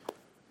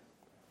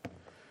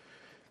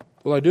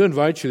Well, I do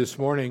invite you this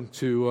morning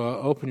to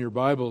open your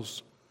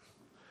Bibles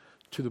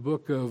to the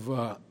book of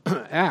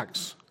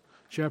Acts,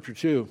 chapter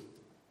 2.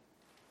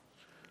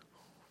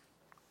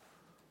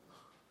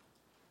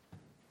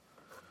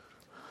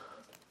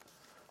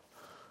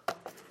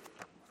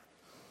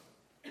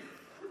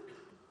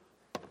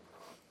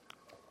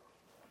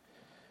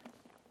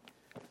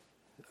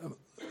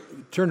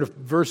 Turn to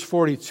verse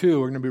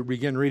 42. We're going to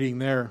begin reading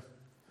there.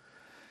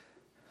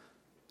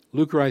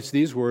 Luke writes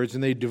these words,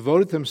 "And they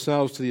devoted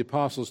themselves to the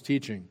apostles'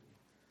 teaching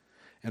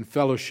and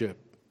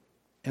fellowship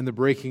and the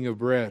breaking of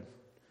bread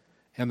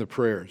and the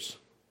prayers.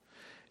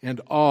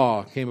 And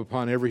awe came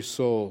upon every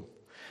soul,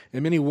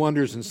 and many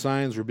wonders and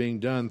signs were being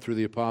done through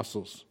the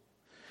apostles.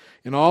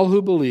 And all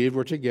who believed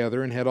were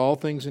together and had all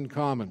things in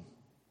common.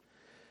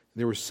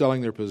 They were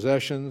selling their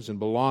possessions and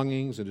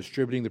belongings and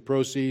distributing the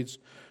proceeds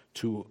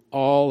to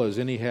all as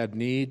any had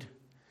need.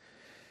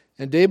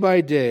 And day by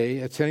day,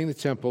 attending the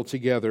temple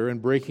together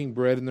and breaking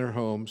bread in their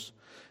homes,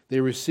 they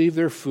received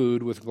their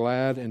food with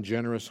glad and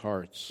generous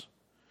hearts,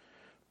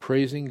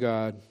 praising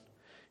God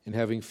and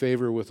having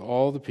favor with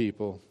all the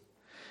people.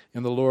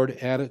 And the Lord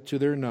added to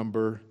their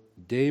number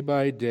day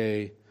by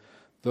day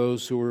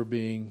those who were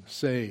being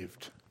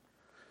saved."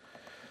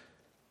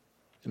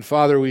 And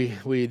Father,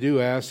 we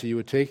do ask that you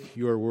would take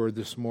your word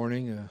this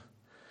morning,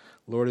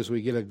 Lord, as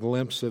we get a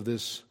glimpse of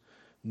this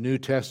New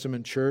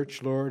Testament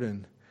church, Lord,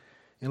 and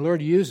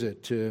Lord, use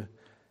it to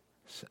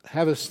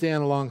have us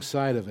stand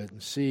alongside of it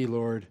and see,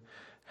 Lord,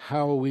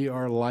 how we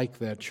are like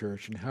that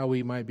church and how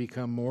we might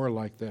become more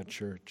like that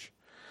church.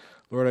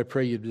 Lord, I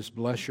pray you just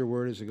bless your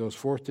word as it goes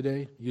forth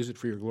today. Use it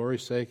for your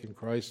glory's sake. In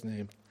Christ's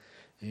name,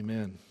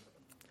 amen.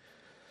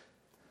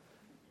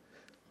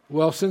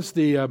 Well, since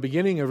the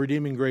beginning of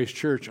Redeeming Grace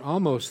Church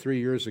almost 3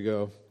 years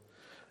ago,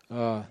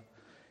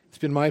 it's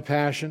been my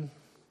passion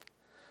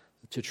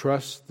to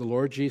trust the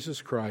Lord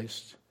Jesus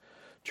Christ,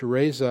 to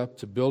raise up,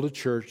 to build a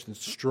church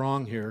that's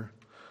strong here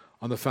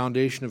on the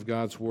foundation of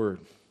God's Word.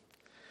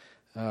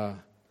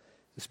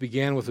 This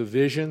began with a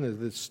vision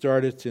that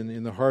started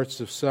in the hearts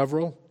of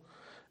several,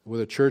 with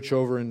a church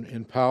over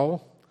in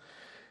Powell,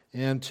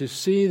 and to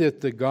see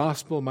that the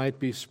gospel might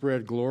be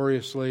spread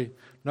gloriously,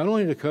 not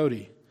only to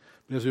Cody,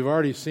 but as we've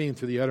already seen,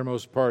 through the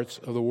uttermost parts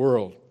of the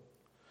world.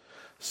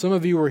 Some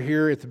of you were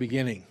here at the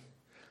beginning.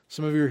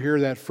 Some of you were here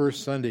that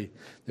first Sunday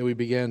that we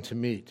began to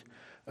meet.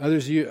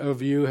 Others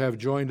of you have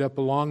joined up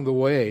along the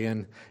way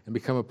and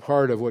become a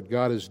part of what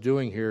God is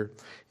doing here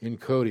in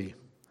Cody.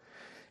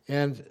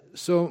 And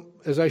so,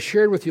 as I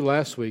shared with you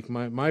last week,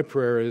 my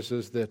prayer is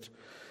that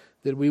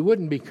we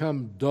wouldn't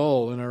become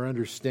dull in our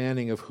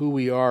understanding of who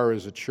we are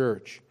as a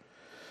church,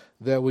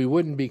 that we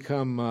wouldn't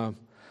become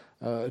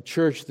a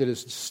church that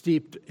is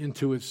steeped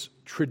into its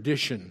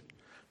tradition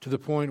to the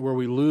point where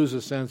we lose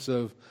a sense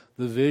of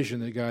the vision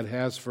that God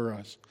has for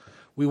us.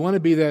 We want to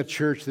be that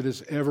church that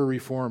is ever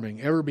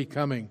reforming, ever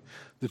becoming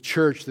the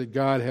church that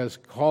God has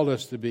called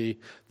us to be,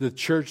 the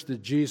church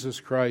that Jesus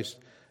Christ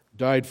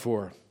died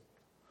for.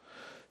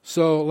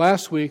 So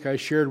last week I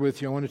shared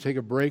with you, I want to take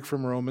a break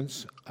from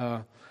Romans.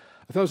 I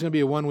thought it was going to be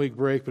a 1-week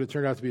break, but it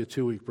turned out to be a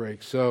 2-week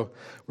break. So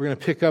we're going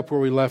to pick up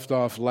where we left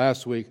off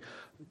last week.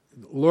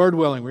 Lord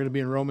willing, we're going to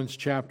be in Romans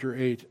chapter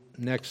 8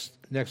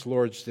 next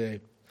Lord's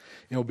Day,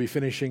 and we'll be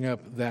finishing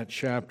up that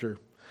chapter.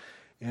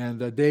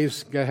 And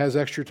Dave has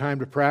extra time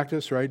to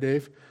practice, right,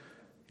 Dave?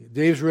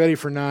 Dave's ready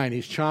for 9.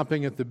 He's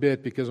chomping at the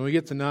bit because when we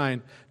get to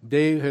 9,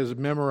 Dave has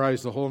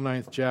memorized the whole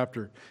 9th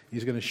chapter.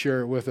 He's going to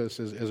share it with us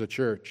as a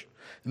church.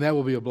 And that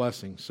will be a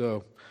blessing.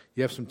 So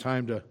you have some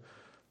time to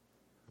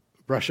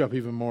brush up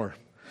even more.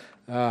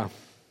 But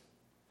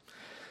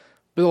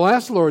the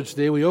last Lord's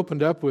Day, we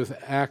opened up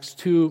with Acts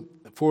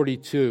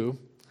 2:42.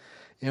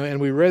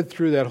 And we read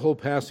through that whole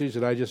passage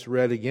that I just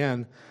read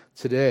again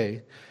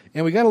today.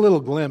 And we got a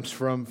little glimpse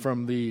from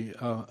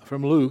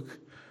Luke,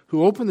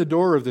 who opened the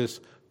door of this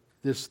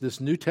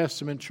New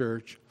Testament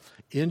church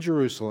in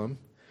Jerusalem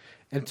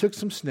and took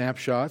some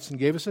snapshots and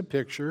gave us a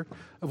picture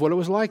of what it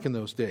was like in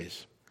those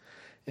days.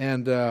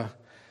 And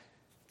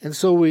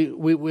so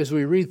we as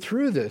we read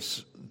through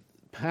this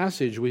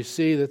passage, we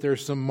see that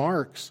there's some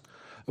marks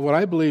of what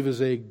I believe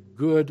is a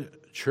good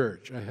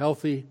church, a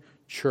healthy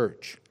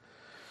church.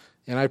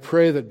 And I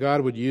pray that God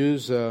would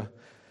use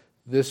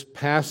this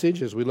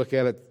passage as we look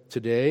at it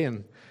today,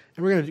 and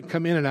we're going to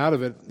come in and out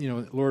of it,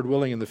 Lord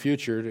willing, in the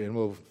future, and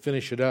we'll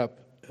finish it up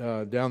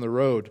down the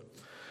road.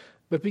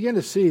 But begin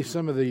to see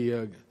some of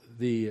the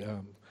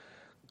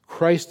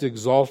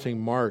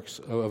Christ-exalting marks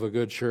of a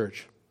good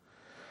church.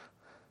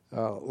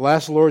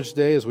 Last Lord's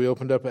Day, as we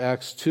opened up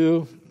Acts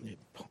 2,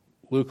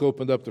 Luke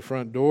opened up the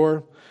front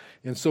door,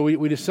 and so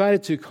we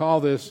decided to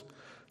call this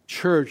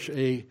church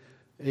a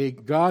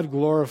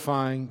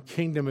God-glorifying,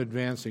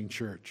 kingdom-advancing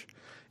church.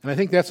 And I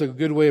think that's a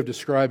good way of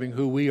describing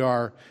who we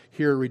are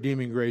here at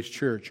Redeeming Grace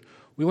Church.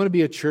 We want to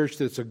be a church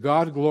that's a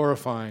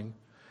God-glorifying,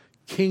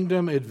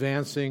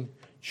 kingdom-advancing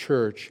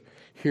church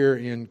here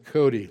in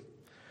Cody.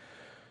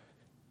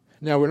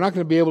 Now, we're not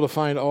going to be able to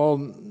find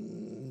all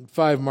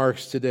 5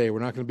 marks today. We're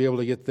not going to be able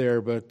to get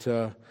there, but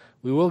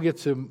We will get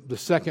to the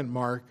second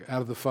mark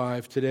out of the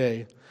 5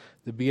 today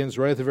that begins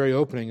right at the very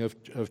opening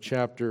of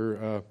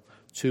chapter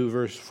 2,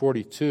 verse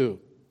 42.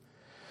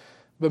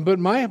 But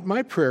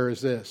my prayer is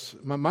this.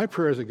 My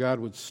prayer is that God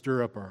would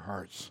stir up our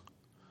hearts.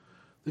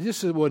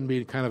 This wouldn't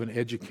be kind of an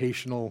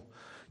educational,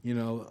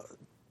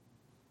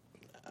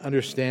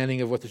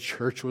 understanding of what the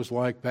church was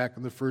like back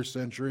in the first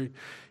century,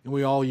 and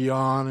we all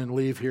yawn and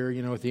leave here,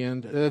 at the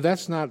end.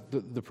 That's not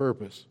the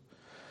purpose.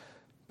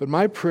 But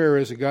my prayer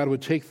is that God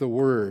would take the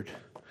Word,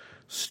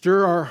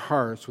 stir our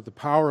hearts with the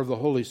power of the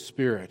Holy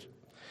Spirit,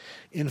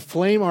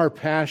 inflame our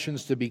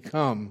passions to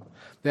become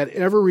that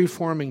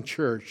ever-reforming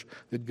church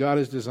that God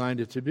has designed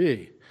it to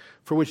be,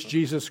 for which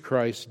Jesus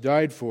Christ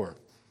died for.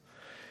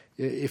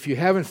 If you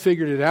haven't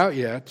figured it out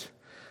yet,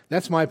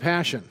 that's my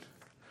passion.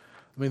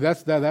 I mean,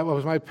 that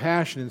was my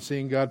passion in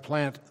seeing God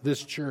plant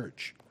this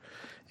church.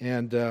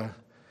 And that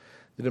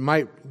it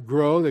might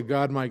grow, that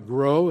God might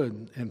grow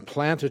and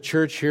plant a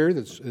church here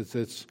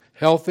that's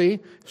healthy,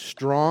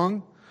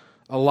 strong,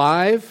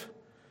 alive,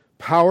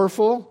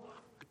 powerful,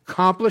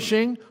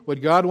 accomplishing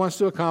what God wants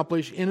to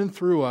accomplish in and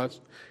through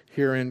us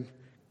here in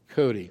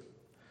Cody.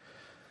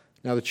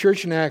 Now, the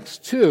church in Acts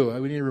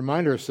 2, we need to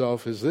remind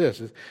ourselves, is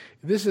this.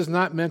 This is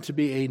not meant to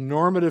be a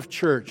normative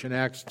church in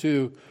Acts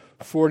 2,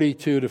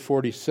 42 to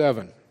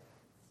 47.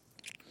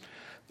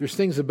 There's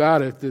things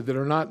about it that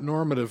are not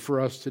normative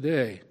for us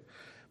today.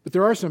 But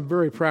there are some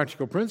very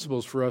practical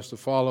principles for us to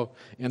follow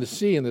and to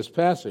see in this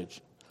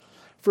passage.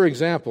 For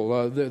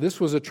example, this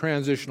was a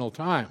transitional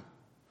time.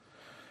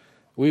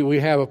 We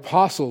have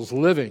apostles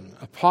living,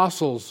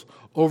 apostles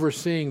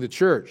overseeing the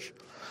church.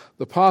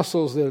 The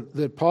apostles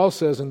that Paul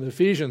says in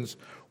Ephesians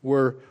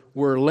were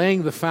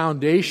laying the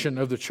foundation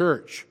of the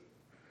church.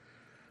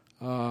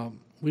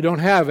 We don't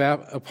have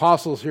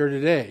apostles here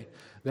today.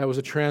 That was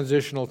a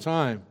transitional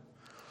time.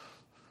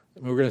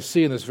 We're going to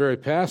see in this very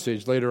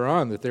passage later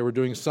on that they were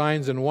doing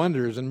signs and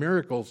wonders and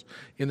miracles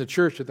in the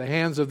church at the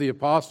hands of the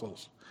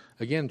apostles.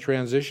 Again,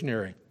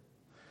 transitionary.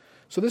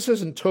 So this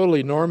isn't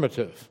totally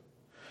normative.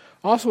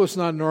 Also, it's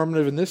not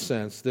normative in this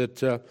sense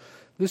that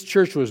this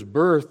church was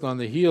birthed on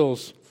the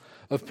heels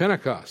of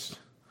Pentecost,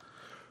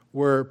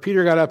 where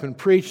Peter got up and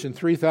preached and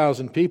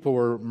 3,000 people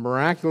were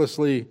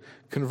miraculously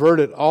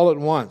converted all at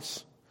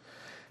once.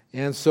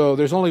 And so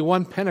there's only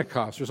one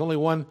Pentecost. There's only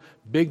one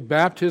big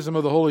baptism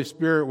of the Holy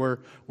Spirit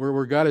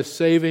where God is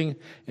saving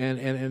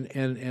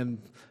and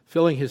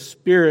filling His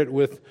Spirit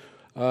with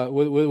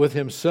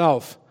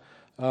Himself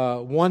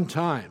one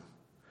time.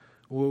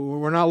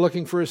 We're not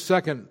looking for a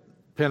second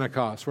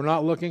Pentecost. We're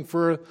not looking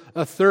for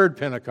a third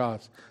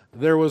Pentecost.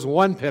 There was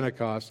one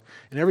Pentecost.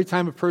 And every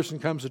time a person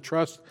comes to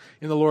trust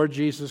in the Lord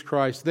Jesus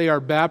Christ, they are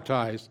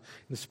baptized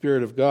in the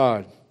Spirit of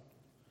God.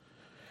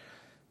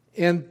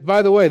 And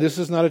by the way, this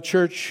is not a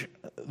church,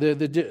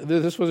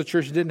 this was a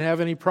church that didn't have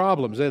any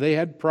problems. They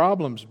had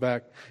problems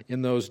back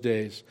in those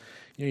days.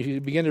 You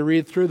begin to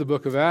read through the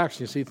book of Acts,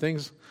 and you see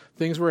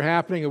things were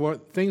happening,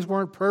 things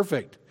weren't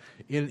perfect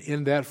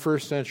in that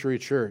first century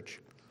church.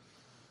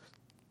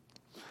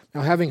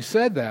 Now, having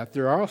said that,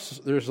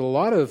 there's a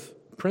lot of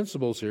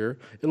principles here,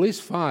 at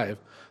least 5,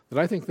 that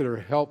I think that are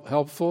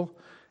helpful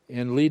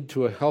and lead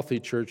to a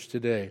healthy church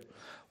today.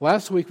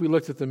 Last week we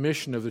looked at the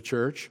mission of the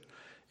church,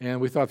 and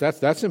we thought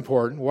that's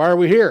important. Why are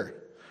we here?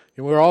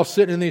 And we're all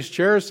sitting in these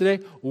chairs today.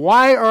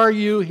 Why are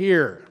you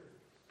here?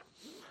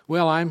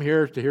 Well, I'm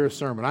here to hear a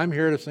sermon. I'm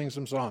here to sing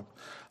some songs.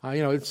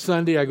 It's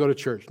Sunday, I go to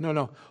church.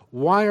 No.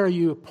 Why are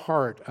you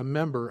a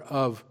member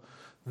of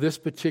this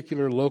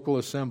particular local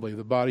assembly,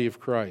 the body of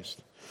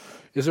Christ?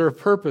 Is there a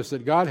purpose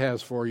that God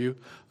has for you,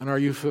 and are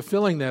you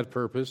fulfilling that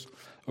purpose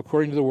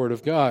according to the Word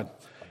of God?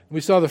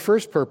 We saw the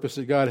first purpose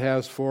that God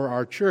has for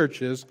our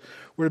church is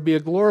we're to be a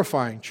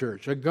glorifying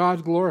church, a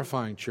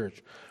God-glorifying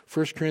church.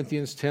 1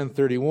 Corinthians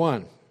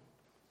 10:31.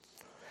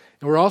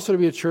 And we're also to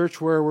be a church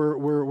where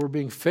we're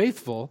being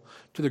faithful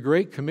to the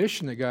Great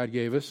Commission that God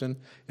gave us in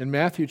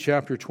Matthew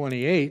chapter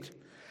 28,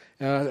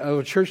 of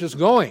a church that's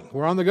going.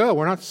 We're on the go.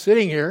 We're not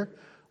sitting here.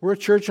 We're a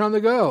church on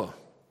the go.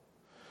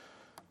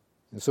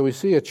 And so we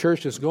see a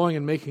church that's going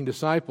and making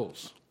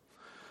disciples.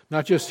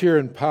 Not just here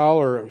in Powell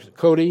or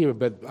Cody,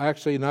 but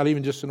actually not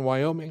even just in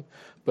Wyoming,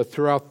 but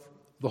throughout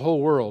the whole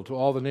world, to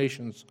all the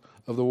nations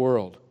of the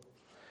world.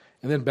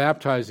 And then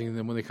baptizing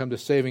them when they come to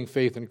saving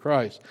faith in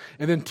Christ.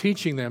 And then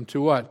teaching them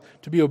to what?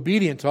 To be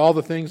obedient to all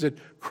the things that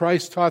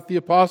Christ taught the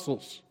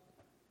apostles.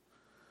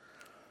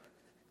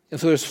 And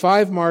so there's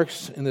 5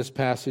 marks in this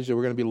passage that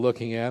we're going to be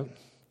looking at.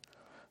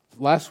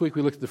 Last week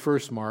we looked at the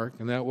first mark,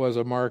 and that was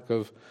a mark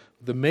of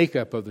the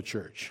makeup of the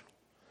church.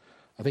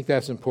 I think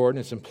that's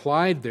important. It's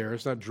implied there.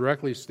 It's not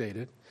directly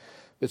stated.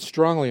 It's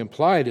strongly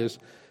implied is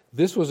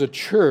this was a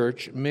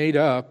church made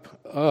up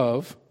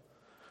of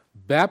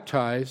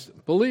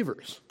baptized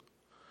believers.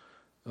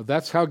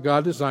 That's how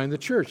God designed the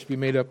church, to be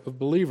made up of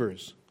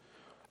believers.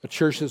 A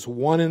church that's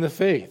one in the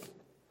faith.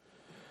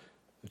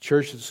 A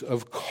church that's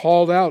of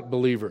called out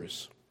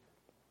believers.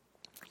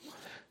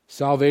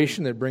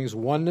 Salvation that brings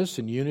oneness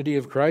and unity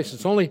of Christ.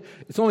 It's only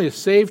a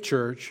saved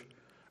church,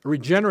 a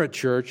regenerate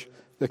church,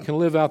 that can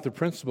live out the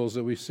principles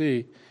that we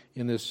see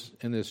in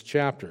this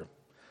chapter.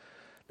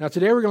 Now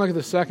today we're going to look at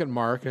the second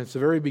mark, and it's the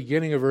very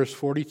beginning of verse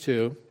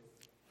 42.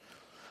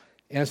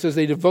 And it says,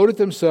 they devoted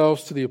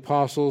themselves to the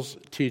apostles'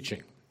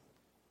 teaching.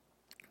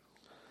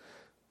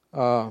 They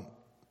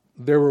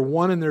were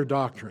one in their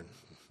doctrine.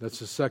 That's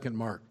the second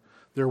mark.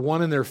 They're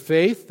one in their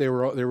faith. They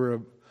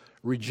were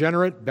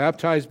regenerate,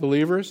 baptized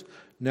believers.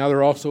 Now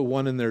they're also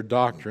one in their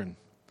doctrine.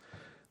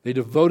 They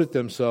devoted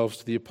themselves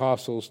to the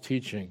apostles'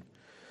 teaching.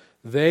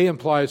 They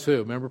implies who?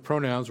 Remember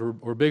pronouns.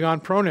 We're big on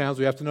pronouns.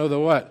 We have to know the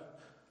what?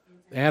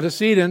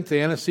 Antecedent.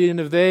 The antecedent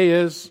of they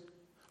is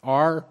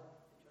our,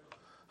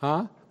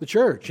 the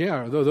church.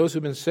 Yeah, those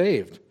who've been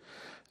saved.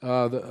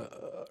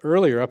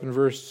 Earlier, up in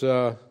verse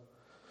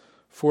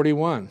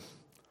 41,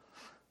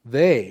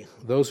 they,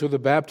 those who are the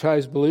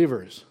baptized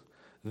believers,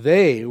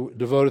 they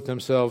devoted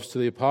themselves to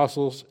the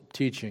apostles'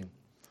 teaching.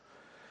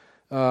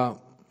 To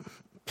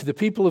the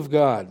people of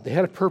God, they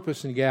had a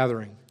purpose in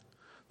gathering.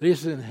 They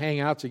just didn't hang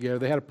out together.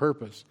 They had a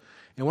purpose.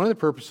 And one of the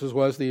purposes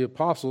was the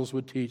apostles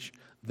would teach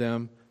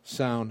them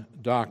sound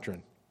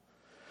doctrine.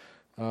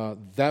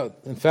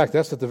 In fact,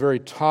 that's at the very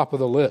top of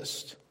the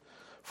list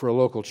for a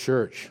local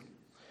church.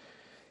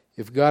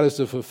 If God is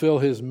to fulfill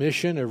His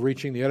mission of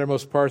reaching the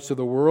uttermost parts of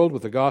the world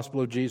with the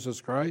gospel of Jesus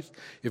Christ,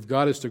 if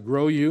God is to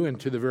grow you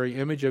into the very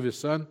image of His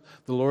Son,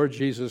 the Lord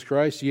Jesus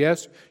Christ,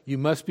 yes, you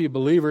must be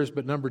believers,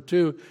 but number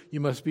two, you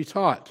must be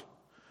taught.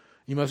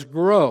 You must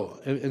grow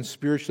and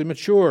spiritually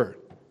mature.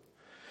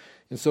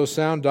 And so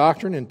sound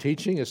doctrine and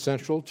teaching is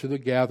central to the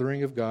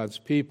gathering of God's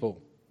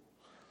people.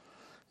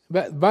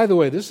 But, by the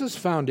way, this is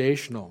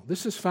foundational.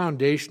 This is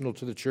foundational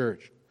to the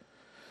church.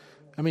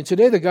 I mean,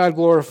 today the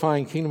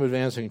God-glorifying,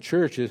 kingdom-advancing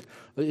church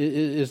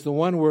is the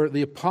one where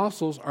the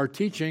apostles are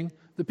teaching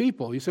the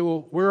people. You say,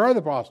 well, where are the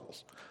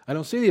apostles? I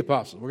don't see the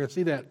apostles. We're going to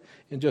see that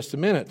in just a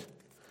minute.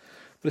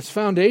 But it's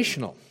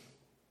foundational.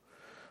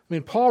 I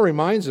mean, Paul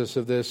reminds us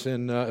of this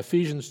in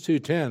Ephesians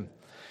 2:10.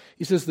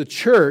 He says the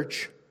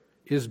church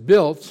is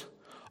built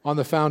on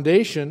the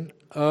foundation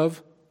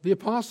of the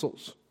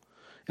apostles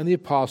and the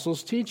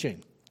apostles'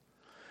 teaching.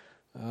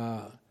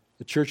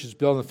 The church is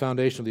built on the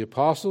foundation of the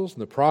apostles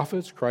and the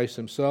prophets, Christ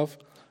Himself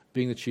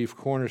being the chief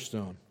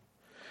cornerstone.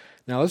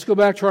 Now let's go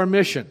back to our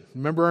mission.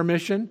 Remember our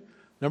mission?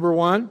 Number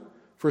 1,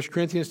 1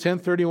 Corinthians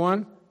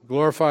 10:31,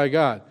 glorify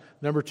God.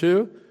 Number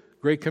 2,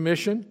 Great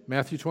Commission,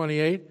 Matthew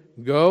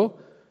 28, go,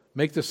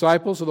 make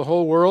disciples of the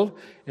whole world.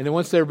 And then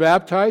once they're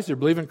baptized, they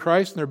believe in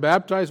Christ and they're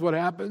baptized, what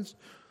happens?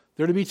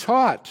 They're to be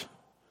taught,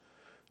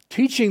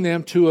 teaching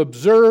them to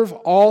observe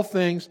all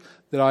things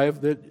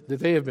that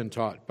they have been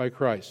taught by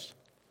Christ.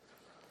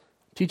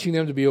 Teaching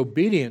them to be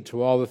obedient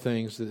to all the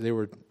things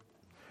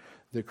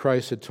that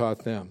Christ had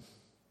taught them.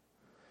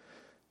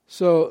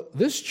 So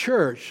this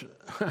church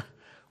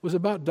was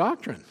about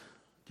doctrine.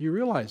 Do you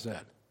realize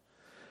that?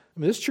 I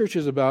mean, this church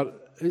is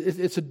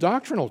it's a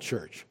doctrinal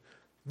church.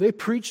 They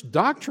preach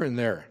doctrine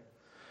there.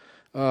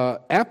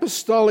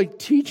 Apostolic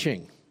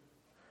teaching.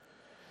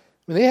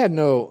 I mean, they had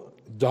no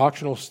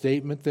doctrinal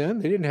statement then.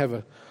 They didn't have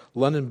a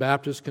London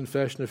Baptist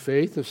Confession of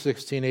Faith of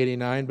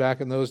 1689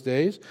 back in those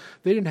days.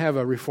 They didn't have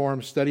a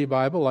Reformed study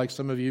Bible like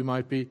some of you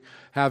might be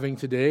having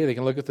today. They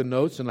can look at the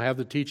notes and have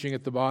the teaching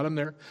at the bottom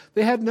there.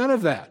 They had none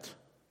of that.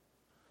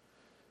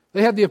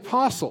 They had the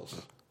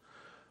apostles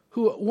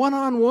who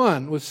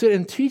one-on-one would sit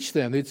and teach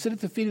them. They'd sit at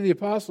the feet of the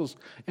apostles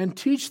and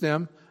teach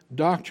them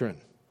doctrine.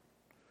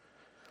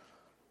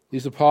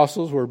 These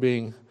apostles were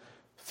being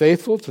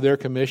faithful to their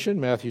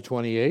commission, Matthew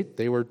 28.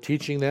 They were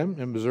teaching them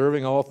and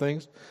observing all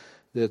things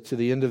to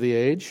the end of the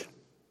age.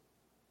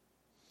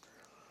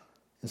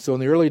 And so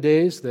in the early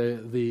days,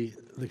 the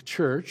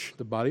church,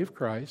 the body of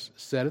Christ,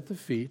 sat at the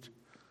feet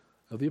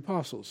of the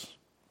apostles.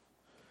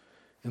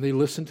 And they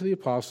listened to the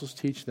apostles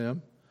teach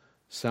them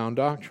sound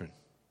doctrine.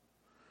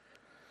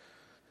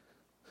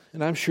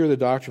 And I'm sure the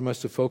doctrine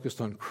must have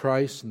focused on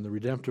Christ and the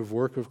redemptive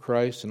work of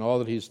Christ and all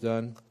that He's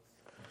done.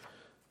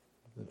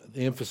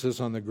 The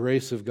emphasis on the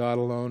grace of God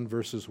alone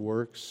versus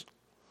works.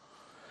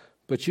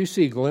 But you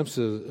see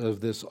glimpses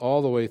of this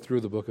all the way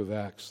through the book of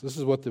Acts. This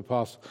is what the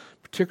apostle,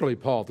 particularly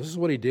Paul, this is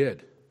what he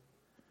did.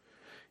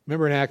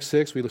 Remember in Acts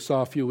 6, we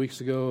saw a few weeks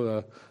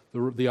ago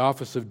the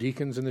office of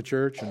deacons in the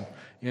church,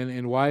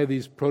 and why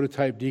these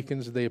prototype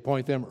deacons, they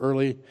appoint them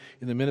early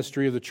in the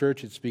ministry of the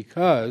church. It's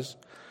because,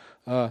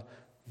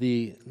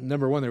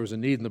 number one, there was a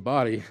need in the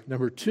body.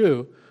 Number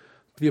two,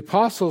 the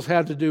apostles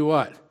had to do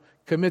what?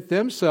 Commit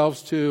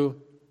themselves to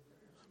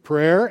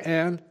prayer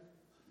and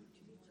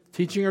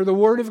teaching of the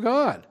Word of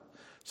God.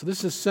 So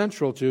this is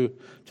central to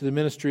the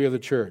ministry of the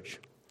church.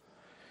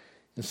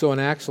 And so in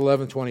Acts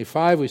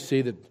 11:25, we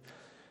see that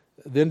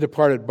then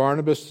departed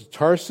Barnabas to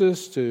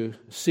Tarsus to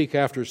seek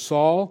after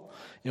Saul.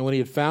 And when he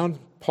had found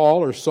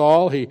Paul or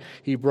Saul,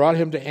 he brought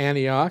him to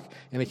Antioch.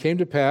 And it came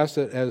to pass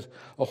that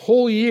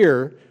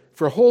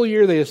for a whole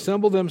year they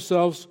assembled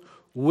themselves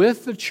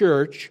with the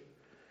church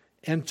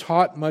and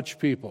taught much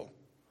people.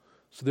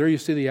 So there you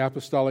see the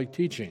apostolic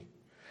teaching.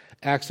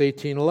 Acts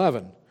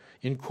 18:11.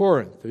 In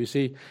Corinth, you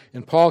see,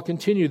 and Paul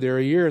continued there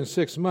a year and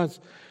 6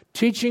 months,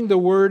 teaching the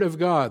Word of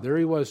God. There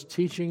he was,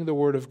 teaching the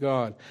Word of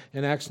God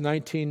in Acts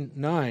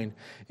 19:9.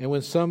 And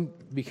when some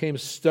became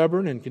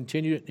stubborn and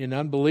continued in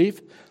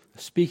unbelief,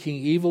 speaking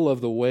evil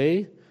of the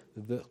way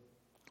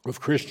of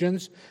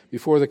Christians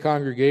before the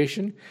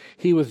congregation,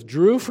 he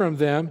withdrew from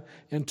them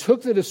and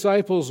took the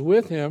disciples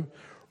with him,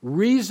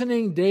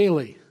 reasoning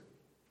daily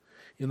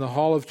in the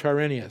hall of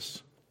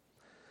Tyrannus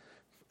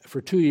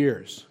for 2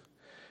 years.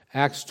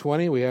 Acts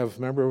 20, we have,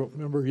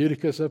 remember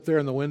Eutychus up there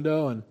in the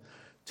window, and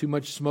too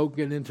much smoke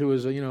getting into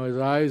his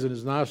eyes and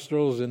his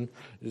nostrils, and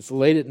it's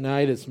late at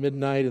night, it's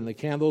midnight, and the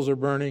candles are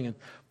burning, and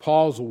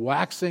Paul's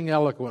waxing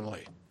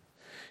eloquently.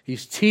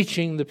 He's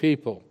teaching the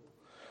people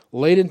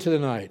late into the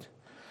night.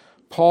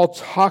 Paul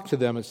talked to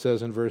them, it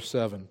says in verse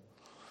 7.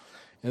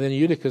 And then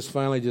Eutychus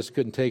finally just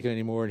couldn't take it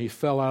anymore, and he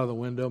fell out of the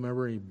window,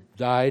 remember, he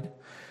died,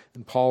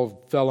 and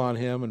Paul fell on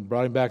him and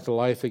brought him back to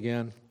life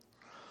again.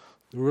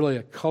 Really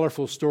a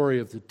colorful story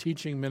of the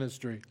teaching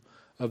ministry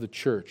of the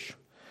church.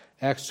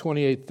 Acts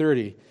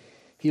 28:30.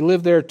 He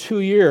lived there 2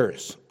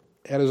 years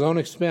at his own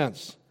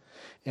expense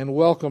and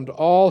welcomed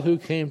all who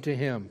came to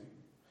him,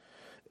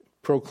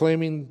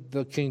 proclaiming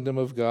the kingdom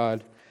of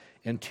God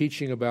and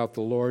teaching about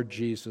the Lord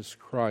Jesus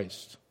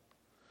Christ.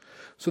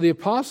 So the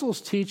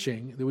apostles'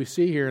 teaching that we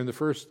see here in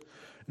verse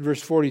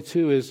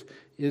 42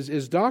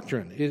 is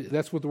doctrine.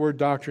 That's what the word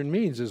doctrine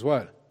means, is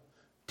what?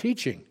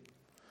 Teaching.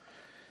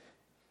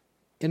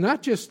 And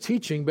not just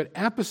teaching, but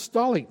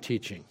apostolic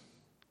teaching.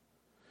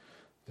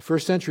 The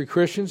first century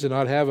Christians did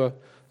not have a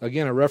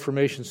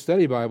Reformation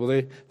study Bible.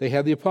 They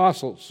had the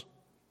apostles.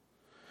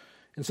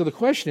 And so the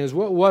question is,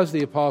 what was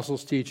the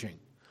apostles' teaching?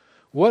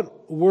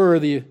 What were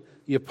the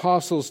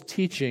apostles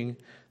teaching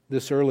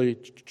this early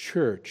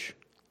church?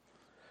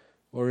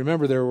 Well,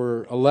 remember there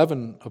were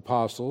 11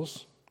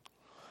 apostles.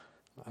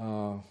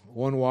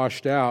 One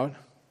washed out.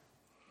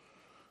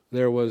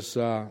 There was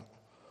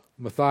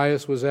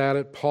Matthias was at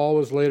it. Paul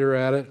was later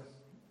at it.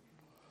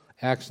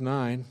 Acts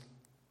 9.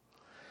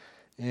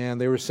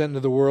 And they were sent into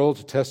the world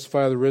to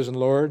testify of the risen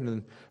Lord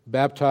and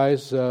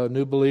baptize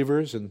new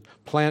believers and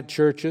plant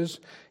churches,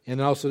 and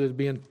also to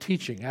be in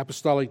teaching,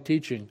 apostolic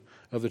teaching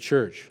of the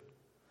church.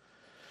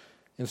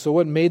 And so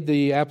what made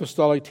the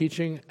apostolic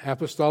teaching?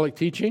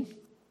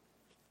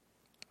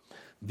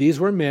 These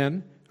were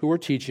men who were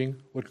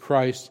teaching what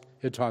Christ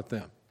had taught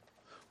them.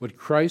 What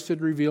Christ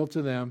had revealed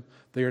to them,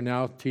 they are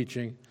now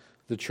teaching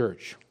the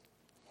church.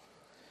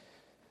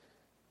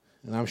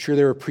 And I'm sure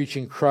they were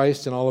preaching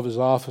Christ in all of his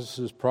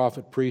offices,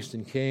 prophet, priest,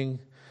 and king.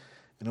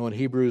 And in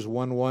Hebrews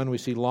 1:1, we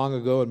see long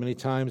ago and many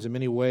times in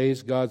many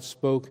ways God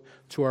spoke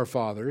to our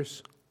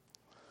fathers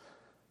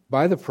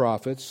by the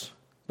prophets.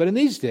 But in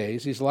these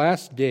days, these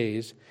last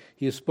days,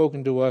 he has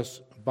spoken to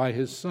us by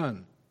his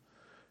Son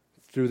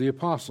through the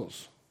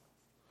apostles.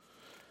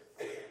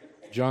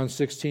 John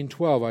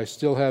 16:12, I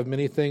still have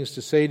many things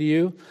to say to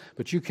you,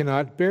 but you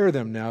cannot bear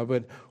them now.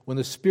 But when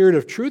the Spirit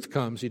of truth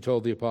comes, he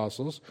told the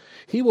apostles,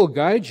 he will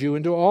guide you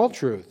into all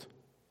truth.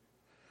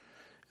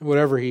 And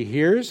whatever he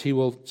hears, he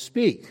will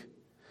speak.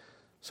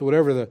 So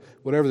whatever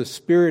the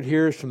Spirit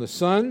hears from the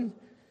Son,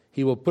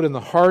 he will put in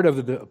the heart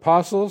of the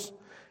apostles,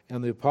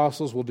 and the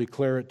apostles will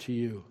declare it to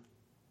you.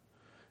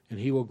 And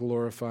he will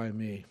glorify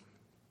me.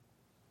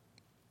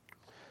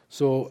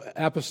 So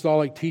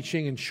apostolic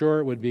teaching, in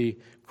short, would be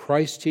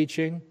Christ's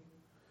teaching,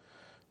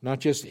 not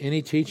just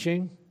any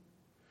teaching.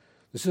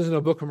 This isn't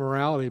a book of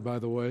morality, by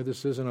the way.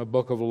 This isn't a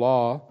book of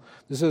law.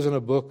 This isn't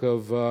a book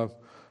of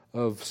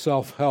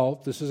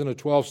self-help. This isn't a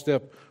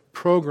 12-step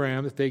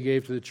program that they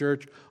gave to the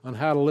church on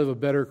how to live a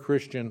better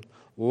Christian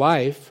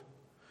life.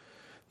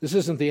 This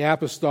isn't the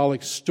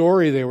apostolic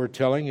story they were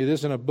telling. It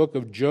isn't a book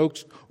of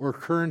jokes or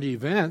current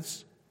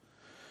events.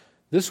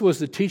 This was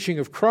the teaching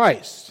of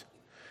Christ,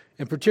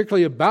 and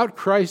particularly about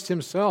Christ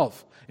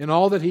himself and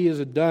all that he has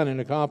done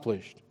and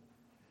accomplished.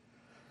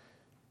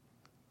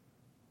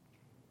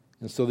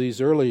 And so these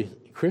early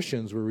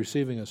Christians were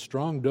receiving a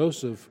strong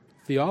dose of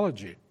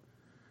theology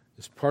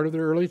as part of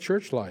their early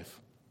church life.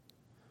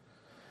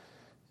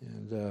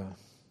 And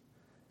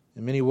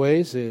in many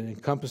ways, it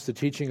encompassed the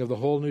teaching of the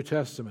whole New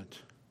Testament,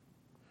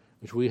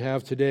 which we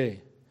have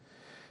today.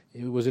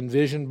 It was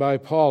envisioned by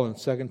Paul in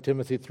 2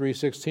 Timothy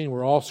 3:16,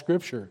 where all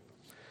Scripture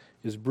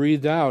is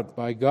breathed out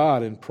by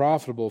God and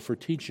profitable for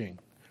teaching,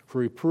 for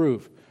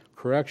reproof,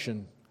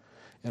 correction,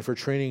 and for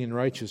training in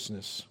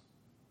righteousness.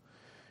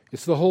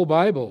 It's the whole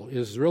Bible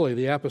is really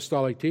the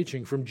apostolic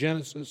teaching from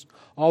Genesis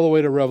all the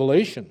way to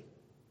Revelation.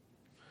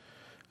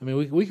 I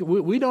mean,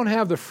 we don't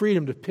have the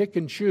freedom to pick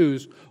and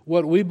choose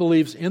what we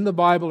believe is in the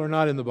Bible or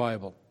not in the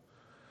Bible.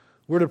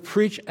 We're to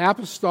preach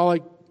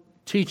apostolic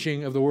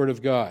teaching of the Word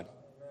of God.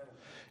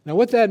 Now,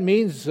 what that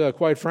means,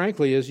 quite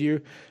frankly, is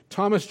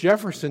Thomas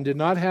Jefferson did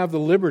not have the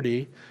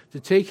liberty to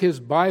take his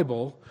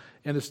Bible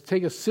and to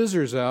take his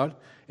scissors out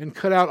and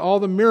cut out all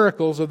the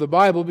miracles of the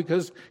Bible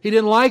because he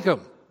didn't like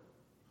them.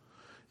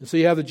 And so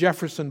you have the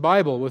Jefferson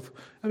Bible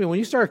when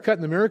you start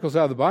cutting the miracles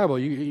out of the Bible,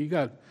 you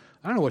got,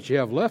 I don't know what you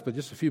have left, but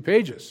just a few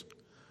pages.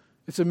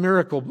 It's a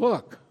miracle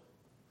book.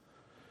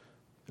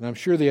 And I'm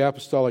sure the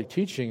apostolic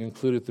teaching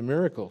included the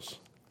miracles.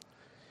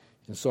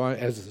 And so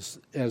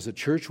as the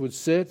church would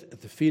sit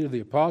at the feet of the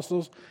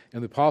apostles,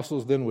 and the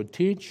apostles then would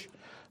teach,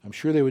 I'm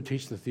sure they would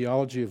teach the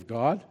theology of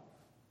God.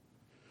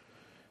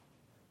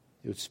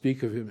 They would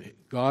speak of Him,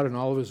 God in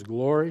all of His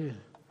glory,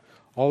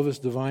 all of His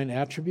divine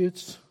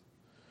attributes,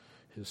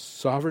 His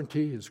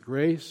sovereignty, His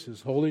grace,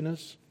 His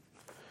holiness.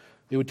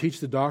 They would teach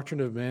the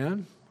doctrine of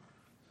man,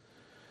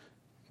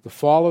 the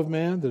fall of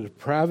man, the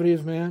depravity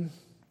of man,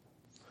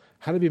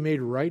 how to be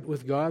made right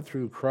with God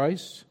through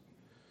Christ.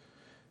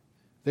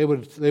 They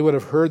would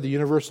have heard the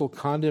universal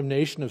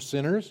condemnation of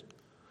sinners.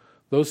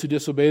 Those who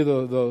disobey the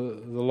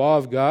law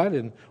of God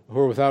and who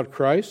are without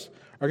Christ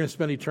are going to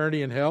spend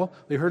eternity in hell.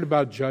 They heard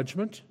about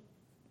judgment.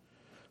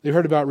 They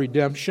heard about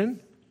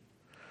redemption.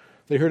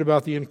 They heard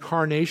about the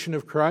incarnation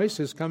of Christ,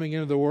 His coming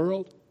into the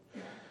world.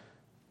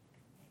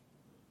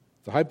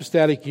 The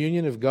hypostatic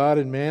union of God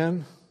and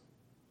man.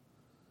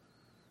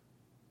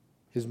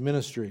 His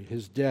ministry,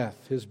 His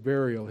death, His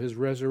burial, His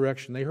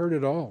resurrection. They heard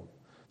it all.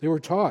 They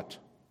were taught.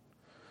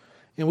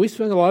 And we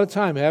spend a lot of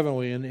time, haven't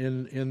we,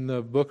 in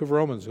the book of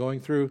Romans, going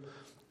through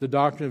the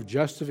doctrine of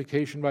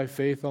justification by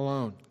faith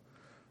alone.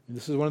 And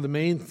this is one of the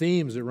main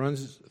themes that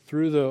runs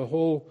through the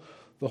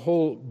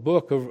whole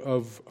book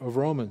of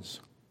Romans.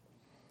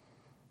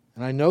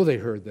 And I know they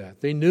heard that.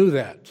 They knew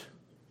that.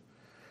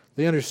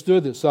 They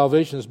understood that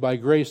salvation is by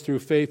grace through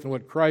faith in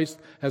what Christ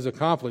has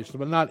accomplished,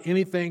 but not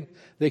anything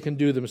they can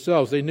do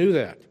themselves. They knew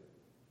that.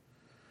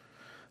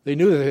 They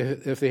knew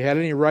that if they had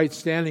any right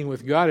standing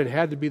with God, it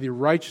had to be the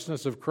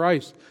righteousness of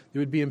Christ that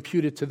would be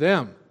imputed to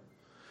them.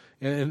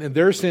 And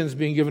their sins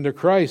being given to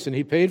Christ, and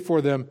He paid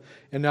for them,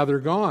 and now they're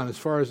gone as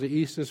far as the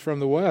east is from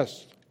the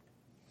west.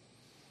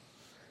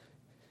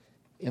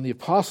 And the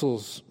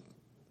apostles'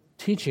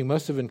 teaching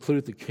must have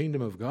included the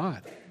kingdom of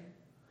God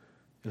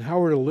and how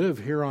we're to live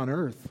here on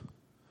earth,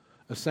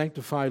 a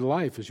sanctified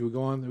life as we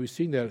go on. We've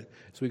seen that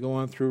as we go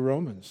on through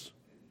Romans.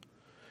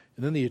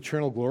 And then the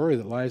eternal glory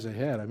that lies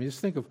ahead. I mean, just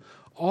think of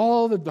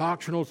all the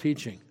doctrinal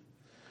teaching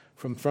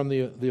from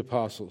the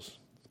apostles.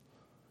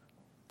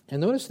 And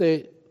notice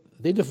they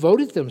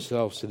devoted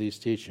themselves to these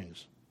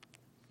teachings.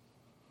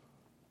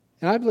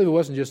 And I believe it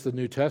wasn't just the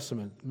New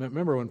Testament.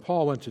 Remember when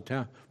Paul went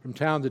from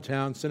town to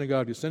town,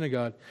 synagogue to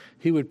synagogue,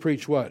 he would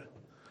preach what?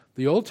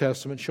 The Old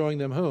Testament, showing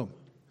them whom?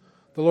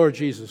 The Lord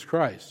Jesus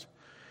Christ.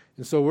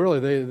 And so really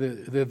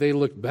they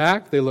looked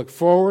back, they looked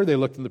forward, they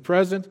looked in the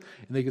present,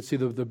 and they could see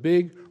the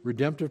big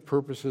redemptive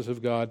purposes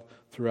of God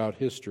throughout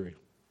history.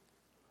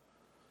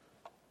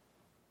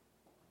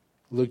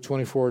 Luke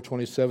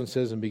 24:27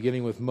 says, and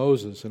beginning with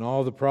Moses and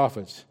all the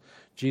prophets,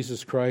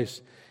 Jesus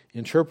Christ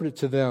interpreted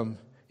to them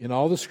in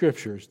all the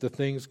Scriptures the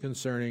things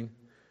concerning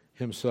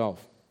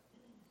Himself.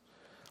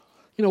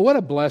 You know, what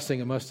a blessing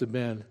it must have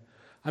been.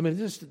 I mean,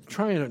 just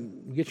trying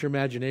to get your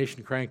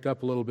imagination cranked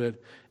up a little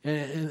bit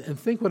and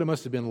think what it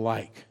must have been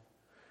like.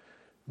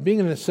 Being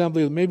in an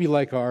assembly maybe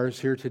like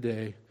ours here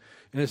today,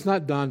 and it's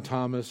not Don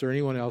Thomas or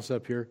anyone else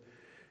up here,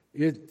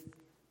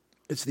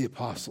 it's the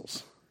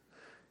apostles.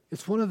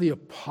 It's one of the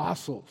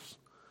apostles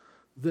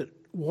that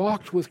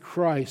walked with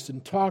Christ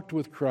and talked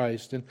with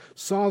Christ and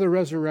saw the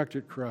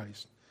resurrected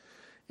Christ.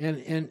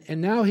 And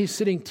now he's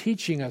sitting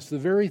teaching us the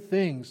very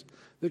things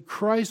that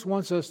Christ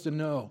wants us to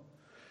know.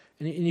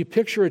 And you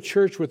picture a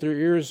church with their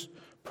ears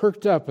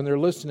perked up and they're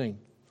listening.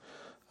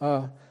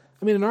 I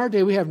mean, in our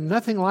day, we have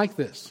nothing like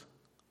this.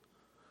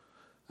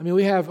 I mean,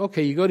 we have,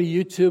 okay, you go to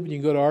YouTube and you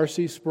can go to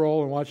R.C.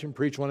 Sproul and watch him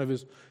preach one of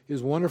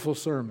his wonderful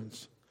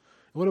sermons.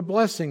 And what a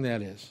blessing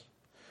that is.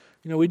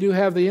 You know, we do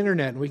have the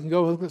internet, and we can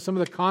go look at some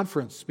of the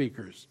conference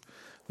speakers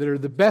that are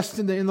the best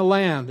in the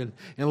land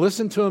and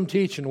listen to them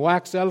teach and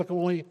wax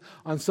eloquently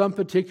on some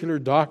particular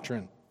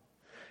doctrine.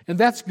 And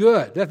that's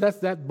good.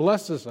 That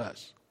blesses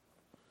us.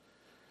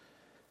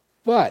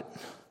 But,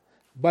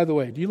 by the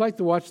way, do you like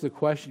to watch the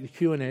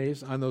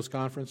Q&As on those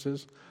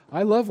conferences?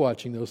 I love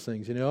watching those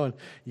things, you know, and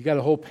you got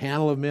a whole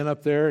panel of men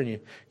up there, and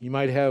you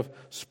might have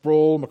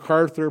Sproul,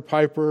 MacArthur,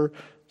 Piper,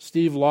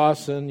 Steve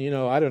Lawson, you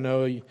know, I don't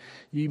know.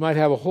 You might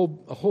have a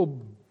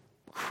whole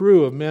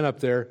crew of men up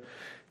there,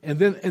 and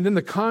then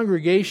the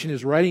congregation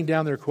is writing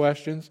down their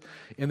questions,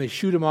 and they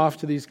shoot them off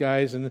to these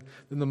guys, and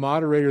then the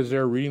moderator's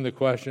there reading the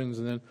questions,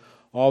 and then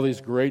all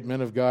these great men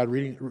of God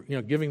reading, you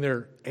know, giving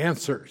their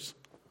answers.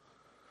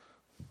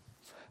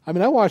 I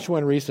mean, I watched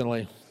one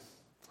recently, and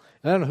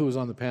I don't know who was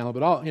on the panel,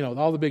 but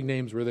all the big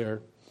names were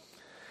there.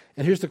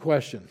 And here's the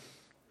question: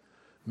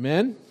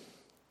 men,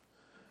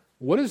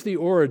 what is the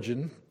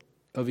origin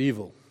of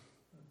evil?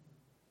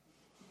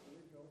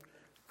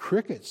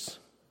 Crickets.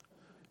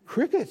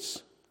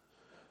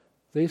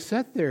 They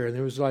sat there, and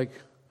there was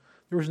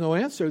no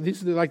answer.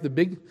 These are like the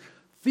big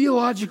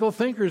theological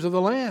thinkers of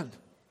the land.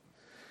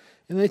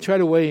 And they try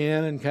to weigh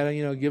in and kind of,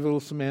 you know,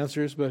 give some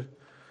answers. But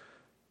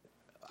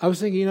I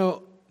was thinking, you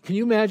know, can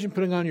you imagine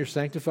putting on your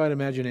sanctified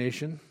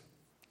imagination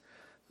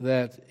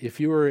that if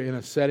you were in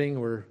a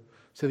setting where,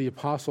 say, the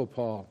Apostle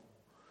Paul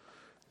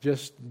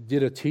just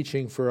did a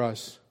teaching for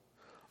us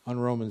on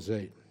Romans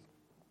 8.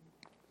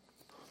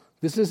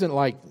 This isn't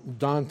like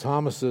Don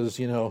Thomas's,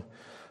 you know,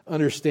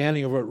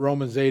 understanding of what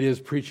Romans 8 is,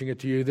 preaching it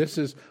to you. This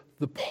is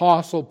the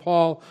Apostle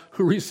Paul,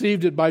 who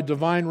received it by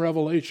divine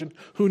revelation,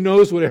 who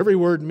knows what every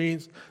word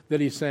means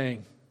that he's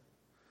saying.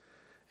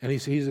 And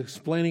he's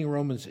explaining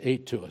Romans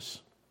 8 to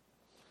us.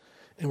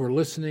 And we're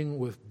listening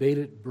with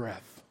bated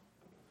breath.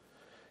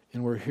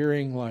 And we're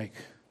hearing like,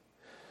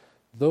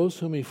 those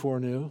whom he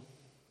foreknew,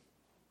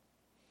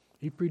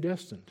 he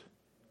predestined.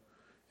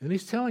 And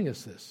he's telling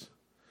us this.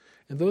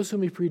 And those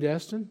whom he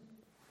predestined,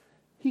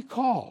 he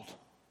called.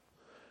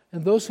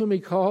 And those whom he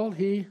called,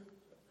 he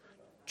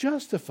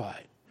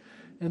justified.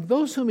 And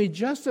those whom he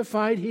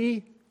justified,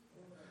 he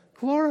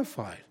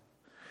glorified.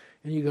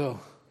 And you go,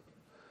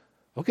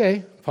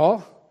 okay,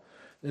 Paul.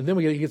 And then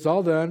it gets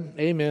all done.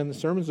 Amen. The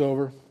sermon's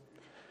over.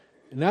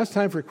 And now it's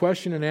time for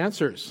question and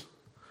answers.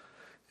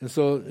 And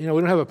so, we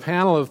don't have a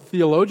panel of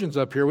theologians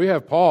up here. We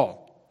have Paul.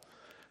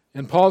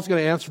 And Paul's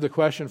going to answer the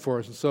question for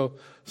us. And so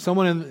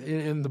someone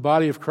in the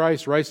body of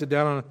Christ writes it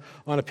down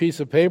on a piece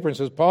of paper and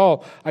says,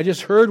 Paul, I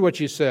just heard what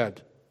you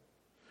said.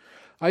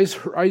 I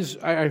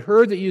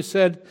heard that you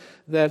said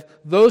that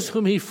those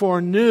whom he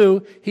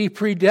foreknew, he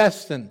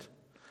predestined.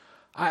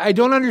 I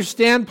don't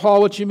understand,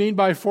 Paul, what you mean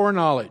by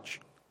foreknowledge.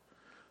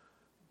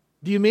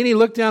 Do you mean he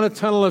looked down a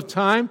tunnel of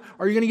time?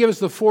 Are you going to give us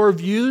the four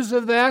views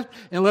of that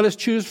and let us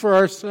choose for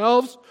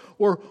ourselves?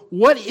 Or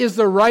what is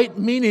the right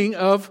meaning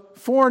of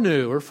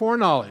foreknew or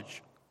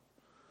foreknowledge?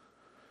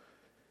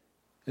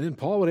 And then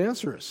Paul would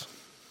answer us.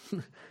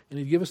 And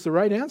he'd give us the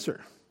right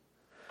answer.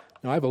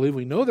 Now, I believe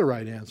we know the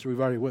right answer.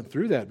 We've already went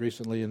through that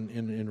recently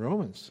in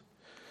Romans.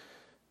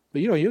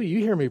 But you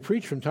hear me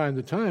preach from time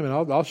to time, and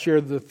I'll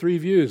share the three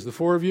views, the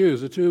four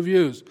views, the two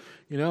views.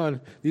 And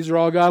these are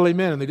all godly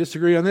men, and they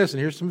disagree on this, and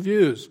here's some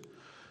views.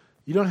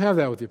 You don't have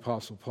that with the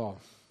Apostle Paul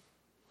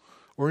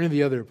or any of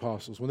the other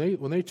apostles.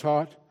 When they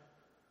taught,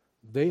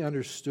 they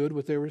understood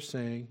what they were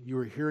saying. You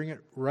were hearing it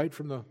right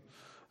from I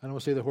don't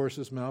want to say the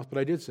horse's mouth, but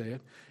I did say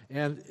it.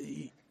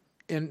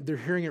 And they're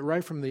hearing it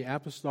right from the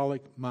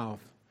apostolic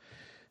mouth.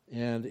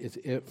 And it's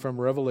from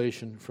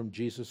revelation from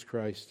Jesus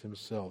Christ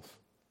himself.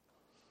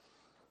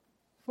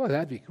 Boy,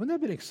 wouldn't that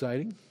have been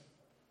exciting?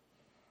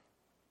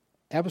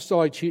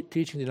 Apostolic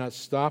teaching did not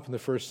stop in the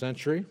first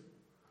century.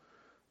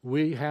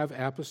 We have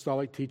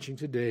apostolic teaching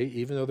today,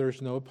 even though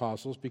there's no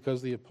apostles,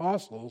 because the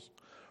apostles,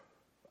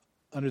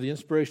 under the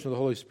inspiration of the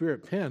Holy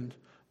Spirit, penned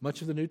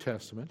much of the New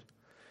Testament.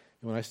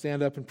 And when I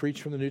stand up and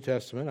preach from the New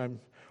Testament,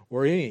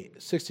 or any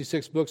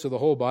 66 books of the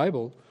whole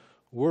Bible,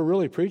 we're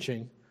really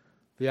preaching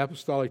the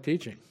apostolic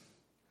teaching.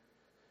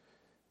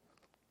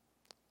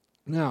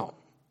 Now,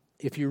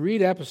 if you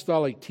read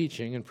apostolic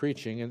teaching and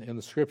preaching in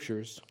the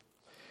Scriptures,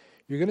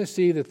 you're going to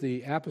see that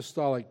the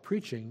apostolic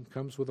preaching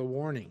comes with a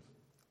warning.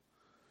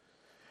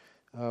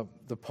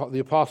 The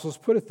apostles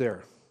put it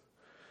there.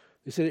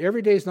 They said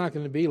every day is not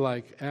going to be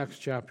like Acts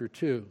chapter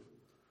 2.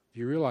 Do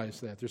you realize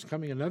that? There's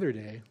coming another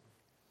day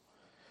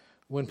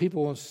when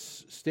people won't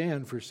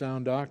stand for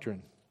sound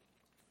doctrine.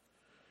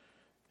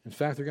 In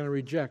fact, they're going to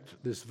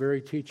reject this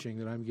very teaching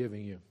that I'm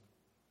giving you.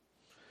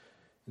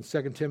 In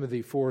 2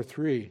 Timothy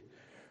 4:3,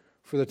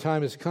 for the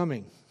time is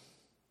coming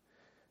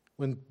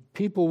when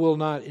people will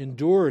not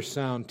endure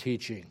sound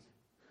teaching,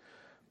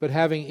 but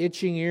having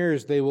itching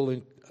ears, they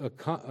will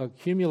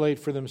accumulate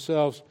for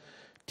themselves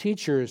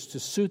teachers to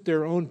suit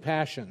their own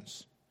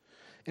passions,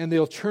 and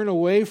they'll turn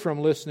away from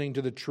listening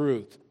to the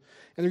truth,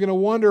 and they're going to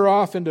wander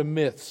off into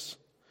myths.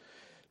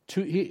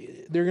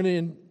 They're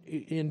going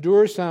to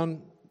endure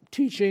sound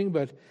teaching,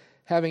 but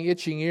having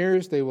itching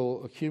ears, they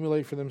will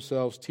accumulate for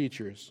themselves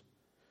teachers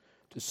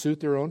to suit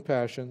their own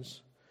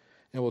passions,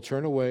 and will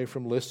turn away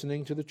from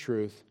listening to the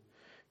truth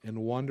and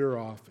wander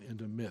off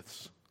into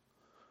myths.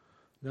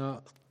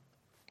 Now,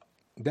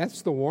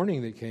 that's the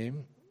warning that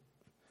came.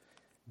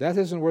 That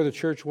isn't where the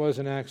church was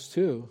in Acts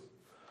 2,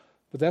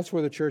 but that's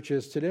where the church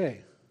is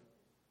today.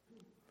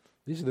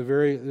 These are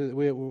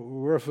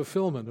we're a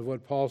fulfillment of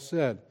what Paul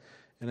said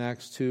in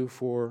Acts 2,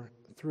 4,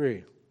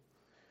 3.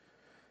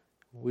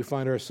 We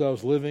find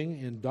ourselves living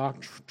in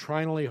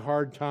doctrinally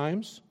hard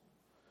times.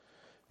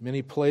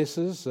 Many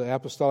places,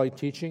 apostolic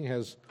teaching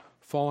has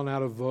fallen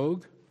out of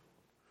vogue.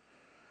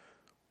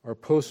 Our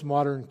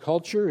postmodern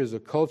culture is a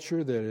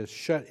culture that has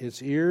shut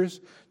its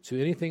ears to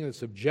anything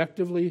that's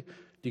objectively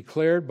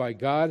declared by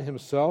God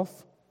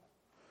himself.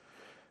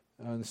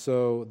 And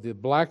so the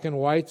black and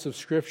whites of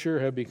Scripture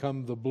have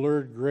become the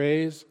blurred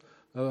grays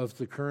of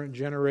the current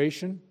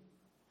generation.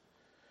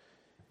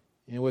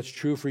 And what's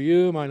true for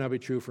you might not be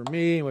true for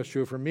me, and what's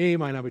true for me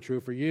might not be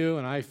true for you,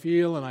 and I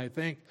feel and I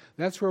think.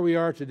 That's where we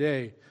are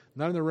today,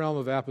 not in the realm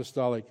of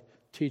apostolic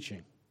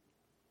teaching.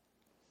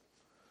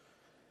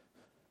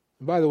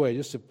 And by the way,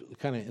 just to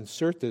kind of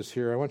insert this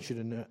here, I want you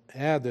to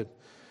add that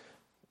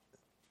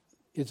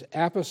it's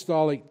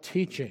apostolic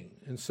teaching.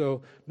 And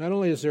so not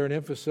only is there an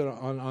emphasis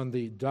on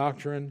the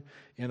doctrine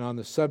and on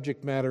the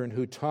subject matter and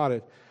who taught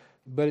it,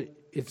 but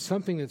it's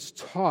something that's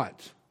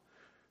taught.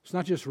 It's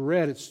not just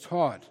read, it's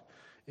taught.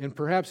 And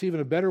perhaps even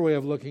a better way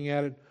of looking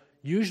at it,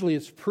 usually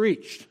it's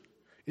preached,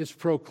 it's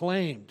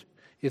proclaimed,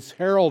 it's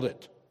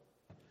heralded.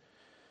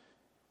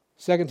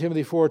 2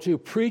 Timothy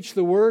 4:2, preach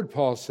the word,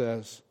 Paul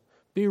says.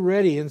 Be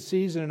ready in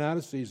season and out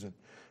of season.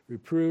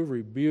 Reprove,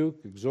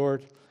 rebuke,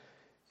 exhort,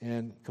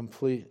 and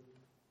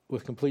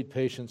with complete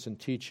patience and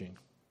teaching.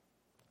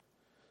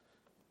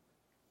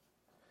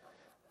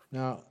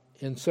 Now,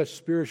 in such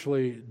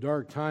spiritually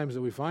dark times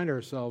that we find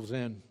ourselves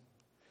in,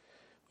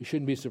 we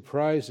shouldn't be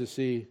surprised to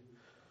see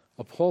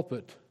a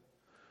pulpit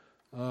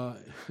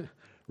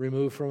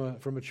removed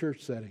from a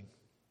church setting.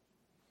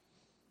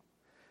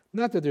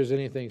 Not that there's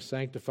anything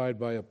sanctified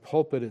by a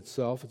pulpit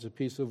itself. It's a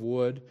piece of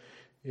wood.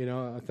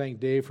 I thank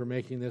Dave for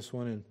making this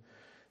one,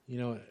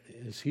 and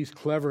he's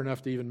clever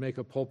enough to even make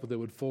a pulpit that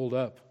would fold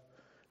up.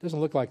 It doesn't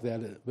look like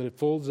that, but it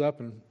folds up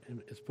and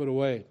it's put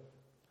away.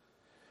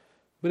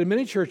 But in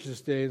many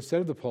churches today, instead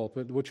of the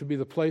pulpit, which would be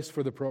the place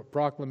for the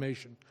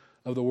proclamation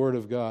of the Word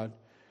of God,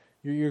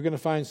 you're going to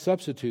find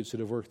substitutes that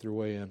have worked their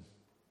way in.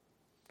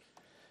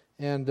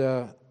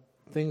 And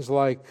things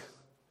like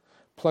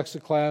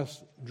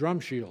plexiglass drum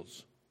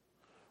shields,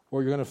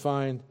 or you're going to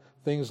find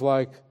things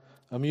like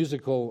a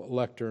musical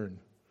lectern.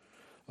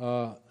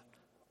 The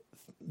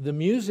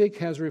music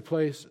has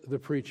replaced the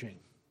preaching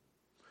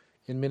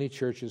in many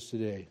churches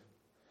today.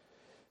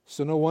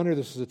 So no wonder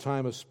this is a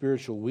time of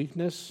spiritual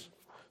weakness.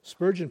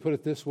 Spurgeon put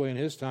it this way in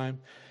his time,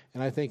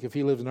 and I think if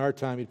he lived in our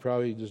time, he'd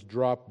probably just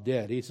drop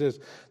dead. He says,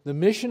 the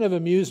mission of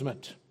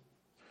amusement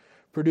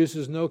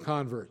produces no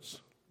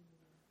converts.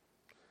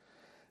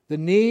 The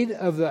need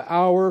of the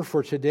hour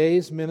for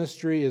today's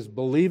ministry is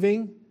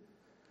believing,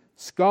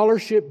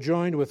 scholarship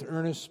joined with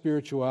earnest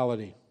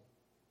spirituality,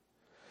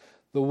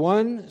 the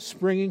one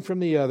springing from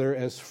the other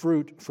as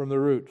fruit from the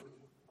root.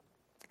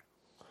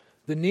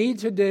 The need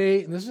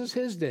today, and this is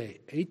his day,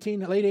 late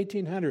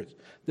 1800s,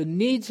 the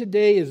need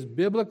today is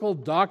biblical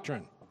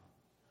doctrine,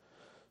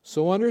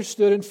 so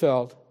understood and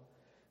felt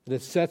that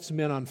it sets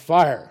men on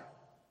fire.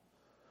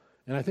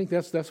 And I think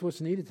that's what's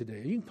needed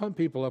today. You can pump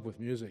people up with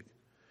music,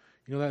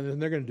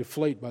 and they're going to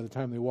deflate by the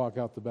time they walk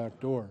out the back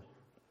door.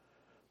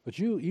 But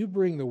you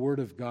bring the Word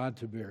of God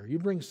to bear. You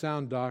bring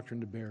sound doctrine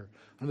to bear.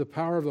 Under the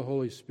power of the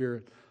Holy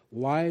Spirit,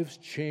 lives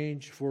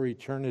change for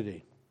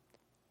eternity.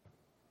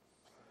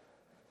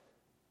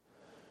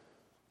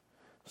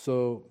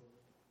 So,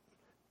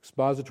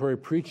 expository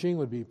preaching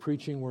would be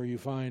preaching where you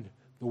find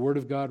the Word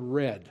of God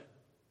read.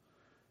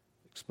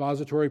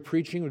 Expository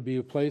preaching would be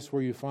a place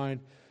where you find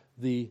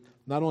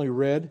not only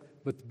read,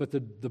 but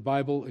the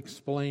Bible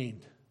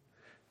explained.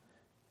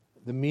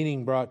 The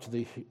meaning brought to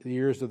the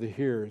ears of the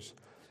hearers.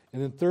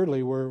 And then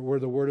thirdly, where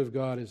the Word of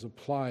God is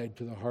applied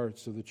to the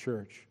hearts of the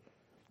church.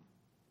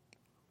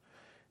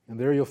 And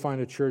there you'll find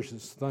a church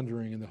that's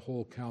thundering in the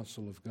whole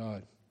counsel of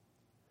God.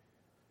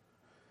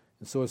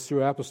 And so it's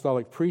through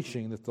apostolic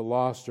preaching that the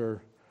lost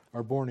are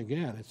born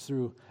again. It's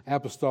through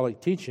apostolic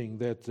teaching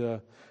that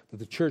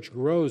the church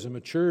grows and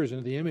matures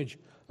into the image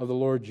of the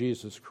Lord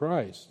Jesus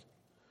Christ.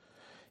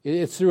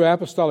 It's through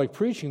apostolic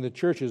preaching the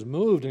church is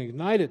moved and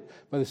ignited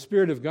by the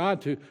Spirit of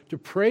God to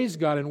praise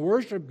God and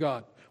worship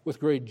God with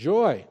great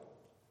joy.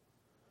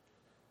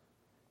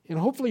 And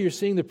hopefully you're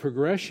seeing the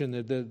progression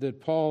that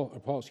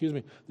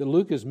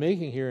Luke is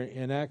making here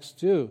in Acts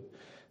 2.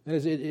 That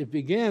is, it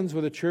begins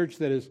with a church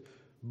that is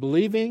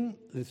believing,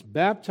 that's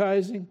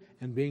baptizing,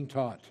 and being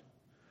taught.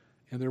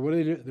 And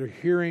they're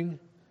hearing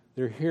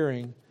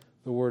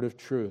the word of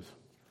truth.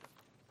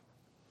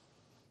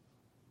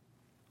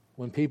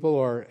 When people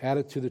are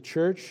added to the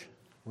church,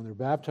 when they're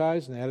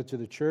baptized and added to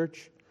the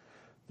church,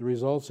 the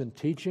results in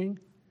teaching,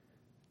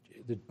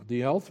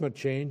 the ultimate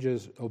change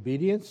is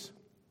obedience.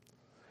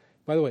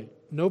 By the way,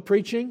 no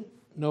preaching,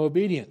 no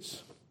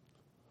obedience.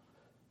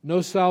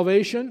 No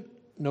salvation,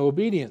 no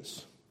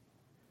obedience.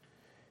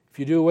 If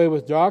you do away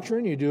with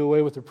doctrine, you do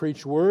away with the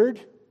preached word,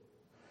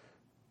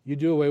 you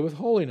do away with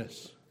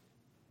holiness.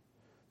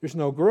 There's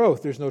no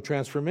growth, there's no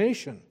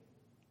transformation.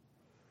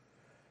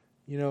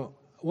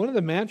 One of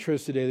the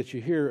mantras today that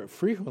you hear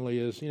frequently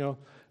is,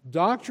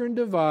 doctrine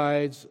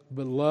divides,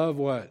 but love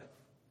what?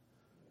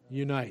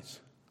 Unites.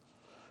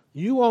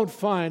 You won't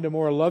find a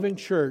more loving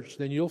church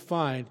than you'll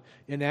find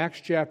in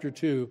Acts chapter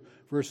 2,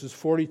 verses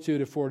 42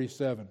 to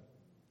 47.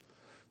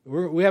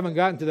 We haven't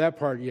gotten to that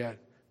part yet,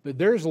 but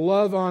there's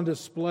love on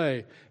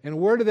display. And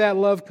where did that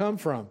love come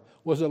from?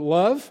 Was it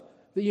love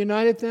that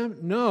united them?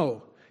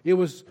 No. It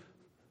was,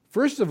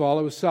 first of all,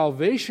 it was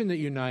salvation that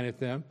united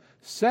them.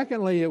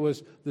 Secondly, it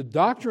was the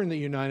doctrine that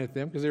united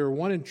them because they were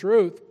one in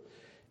truth.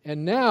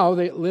 And now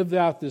they lived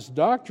out this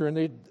doctrine.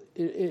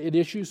 It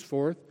issues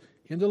forth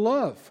into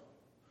love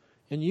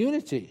and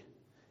unity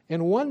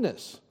and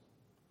oneness.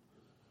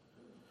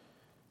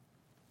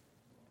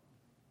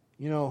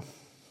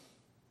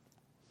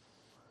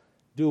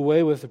 Do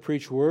away with the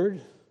preached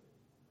word.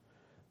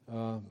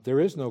 There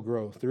is no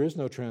growth. There is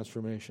no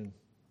transformation.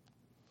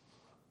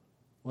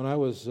 When I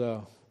was,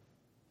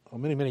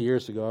 many, many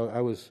years ago,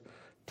 I was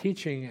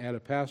teaching at a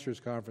pastor's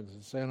conference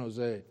in San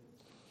Jose.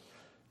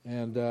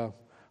 And I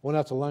went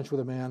out to lunch with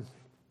a man,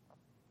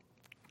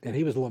 and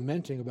he was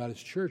lamenting about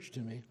his church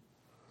to me.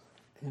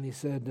 And he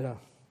said, and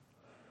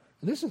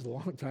this is a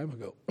long time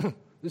ago.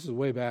 This is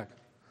way back.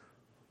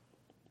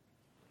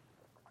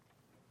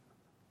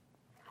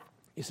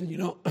 He said,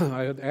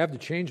 I have to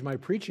change my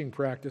preaching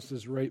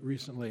practices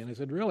recently. And I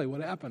said, really,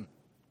 what happened?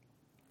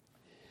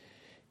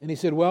 And he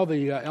said, well,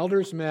 the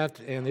elders met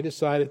and they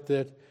decided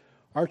that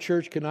our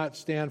church cannot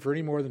stand for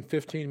any more than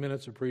 15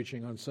 minutes of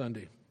preaching on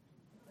Sunday.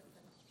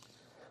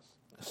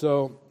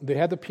 So they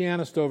had the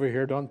pianist over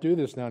here. Don't do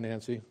this now,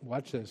 Nancy.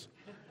 Watch this.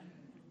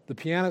 The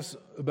pianist,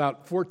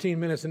 about 14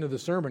 minutes into the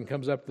sermon,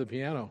 comes up to the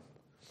piano,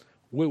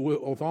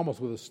 almost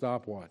with a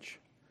stopwatch.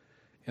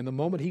 And the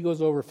moment he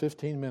goes over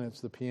 15 minutes,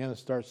 the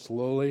pianist starts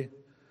slowly, and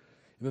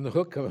then the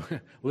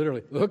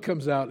hook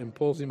comes out and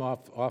pulls him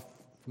off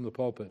from the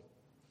pulpit.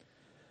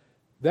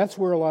 That's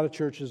where a lot of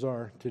churches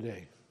are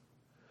today.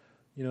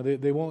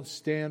 They won't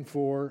stand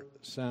for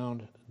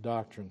sound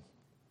doctrine.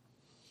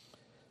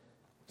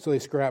 So they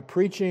scrap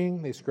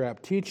preaching, they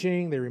scrap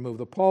teaching, they remove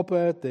the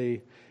pulpit,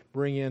 they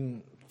bring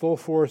in full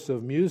force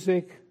of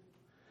music,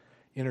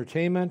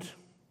 entertainment,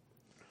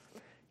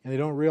 and they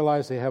don't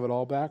realize they have it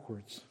all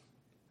backwards.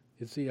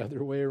 It's the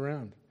other way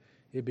around.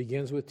 It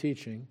begins with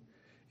teaching,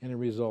 and it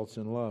results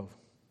in love.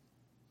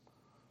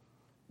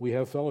 We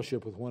have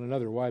fellowship with one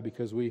another. Why?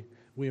 Because we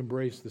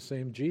embrace the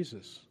same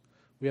Jesus.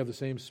 We have the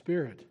same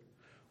Spirit.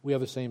 We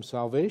have the same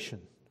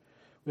salvation.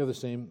 We have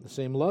the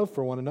same love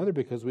for one another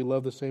because we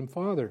love the same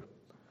Father.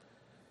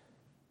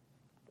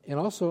 And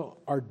also,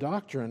 our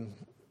doctrine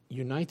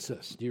unites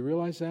us. Do you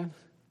realize that?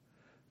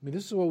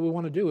 This is what we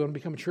want to do. We want to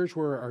become a church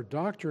where our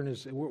doctrine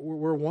is,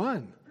 we're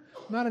one.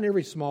 Not in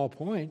every small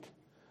point,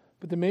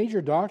 but the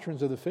major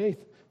doctrines of the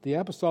faith, the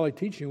apostolic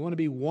teaching, we want to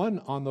be one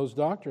on those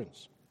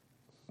doctrines.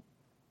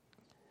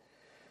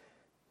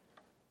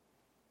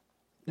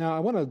 Now, I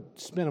want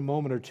to spend a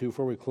moment or two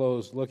before we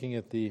close looking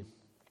at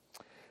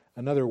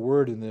another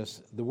word in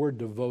this, the word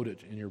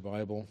devoted in your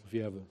Bible, if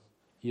you have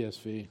the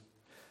ESV.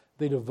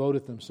 They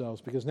devoted themselves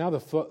because now the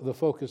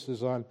focus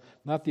is on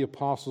not the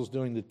apostles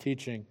doing the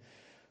teaching,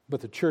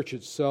 but the church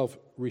itself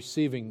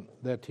receiving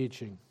that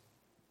teaching.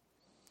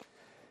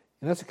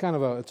 And that's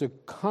it's a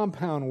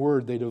compound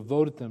word. They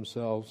devoted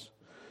themselves.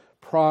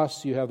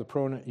 Pros, you have the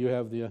pronoun, you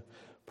have the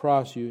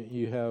pros,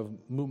 you have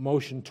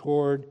motion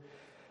toward.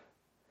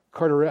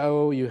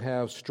 Cartereo, you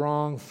have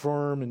strong,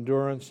 firm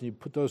endurance, and you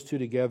put those two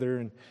together,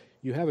 and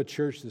you have a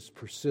church that's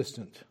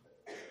persistent.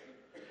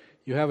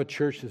 You have a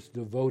church that's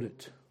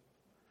devoted.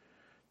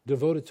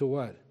 Devoted to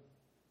what?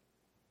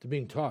 To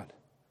being taught.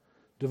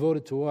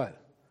 Devoted to what?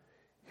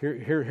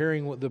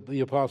 Hearing what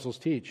the apostles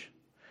teach.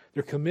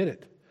 They're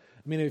committed.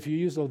 If you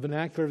use the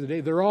vernacular of the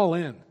day, they're all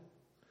in.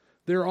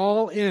 They're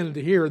all in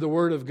to hear the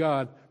Word of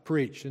God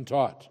preached and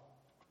taught.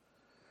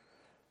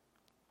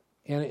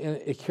 And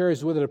it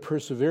carries with it a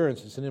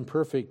perseverance. It's an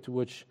imperfect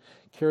which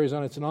carries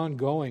on. It's an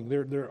ongoing.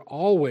 They're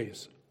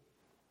always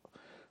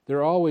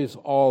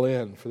all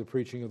in for the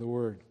preaching of the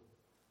Word.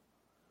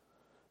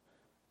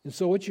 And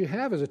so what you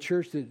have is a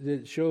church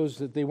that shows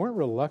that they weren't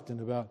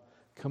reluctant about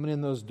coming in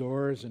those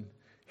doors and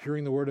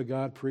hearing the Word of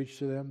God preached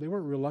to them. They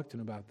weren't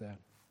reluctant about that.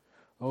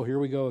 Oh, here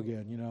we go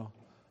again,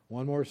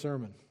 one more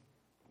sermon.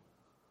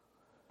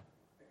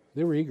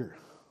 They were eager.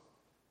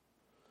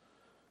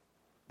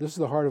 This is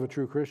the heart of a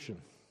true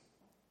Christian.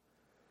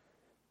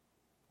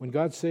 When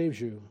God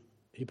saves you,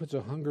 He puts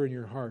a hunger in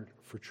your heart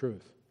for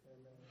truth.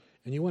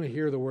 And you want to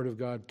hear the Word of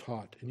God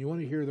taught. And you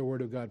want to hear the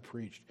Word of God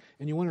preached.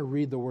 And you want to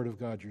read the Word of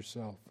God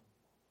yourself.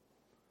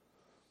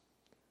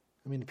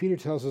 Peter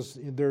tells us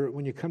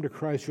when you come to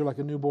Christ, you're like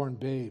a newborn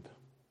babe.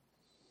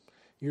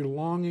 You're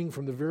longing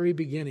from the very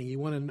beginning. You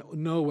want to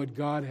know what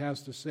God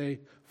has to say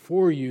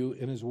for you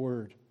in His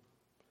Word.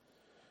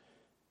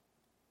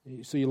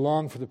 So you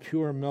long for the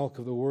pure milk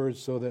of the Word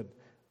so that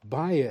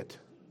by it,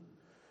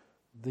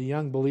 the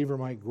young believer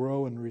might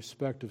grow in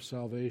respect of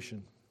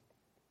salvation.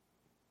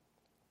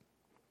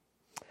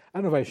 I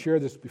don't know if I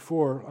shared this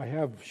before. I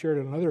have shared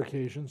it on other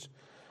occasions.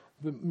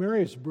 But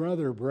Mary's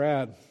brother,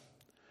 Brad,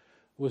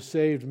 was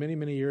saved many,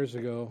 many years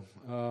ago.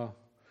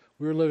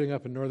 We were living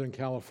up in Northern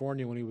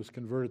California when he was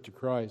converted to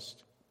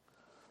Christ.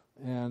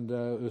 And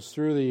it was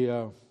through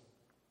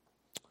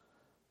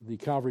the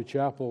Calvary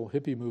Chapel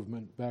hippie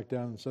movement back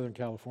down in Southern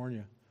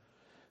California.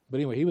 But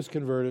anyway, he was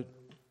converted,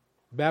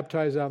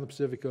 baptized out in the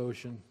Pacific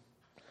Ocean,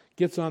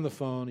 gets on the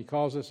phone, he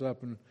calls us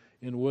up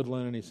in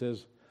Woodland, and he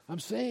says, I'm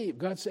saved,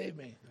 God saved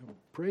me.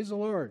 Praise the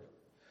Lord.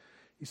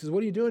 He says,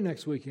 what are you doing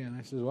next weekend?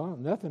 I said, well,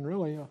 nothing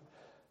really.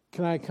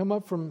 Can I come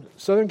up from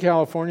Southern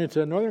California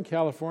to Northern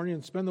California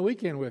and spend the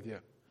weekend with you?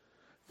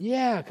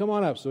 Yeah, come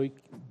on up. So he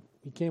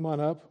came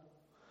on up,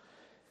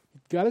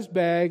 got his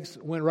bags,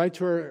 went right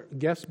to our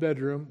guest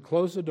bedroom,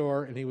 closed the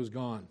door, and he was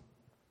gone.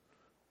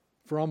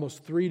 For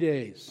almost 3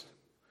 days,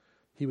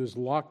 he was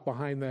locked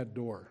behind that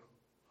door.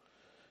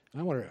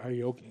 And I wonder, are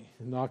you okay?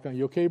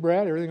 You okay,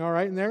 Brad? Everything all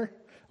right in there?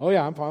 Oh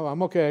yeah, I'm fine.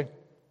 I'm okay.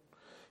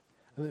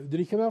 Did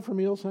he come out for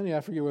meals, honey?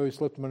 I forget whether we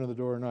slipped him under the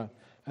door or not.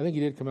 I think he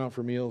did come out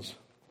for meals.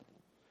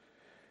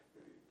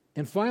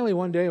 And finally,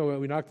 one day,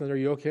 we knocked on the door, are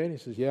you okay? And he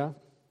says, yeah.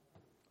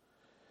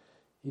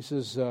 He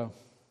says,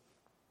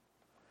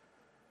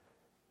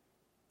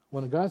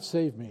 when God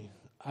saved me,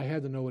 I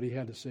had to know what He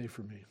had to say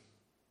for me.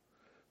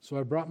 So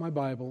I brought my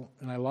Bible,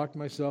 and I locked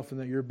myself in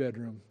your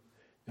bedroom,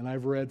 And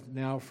I've read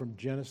now from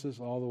Genesis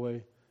all the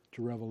way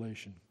to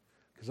Revelation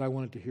because I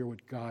wanted to hear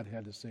what God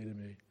had to say to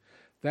me.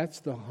 That's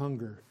the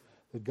hunger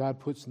that God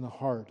puts in the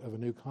heart of a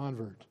new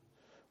convert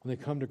when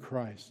they come to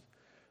Christ.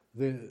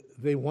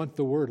 They want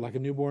the Word, like a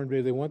newborn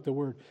baby. They want the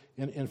Word.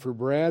 And for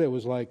Brad, it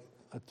was like,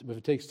 if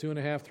it takes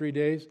 2.5, 3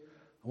 days,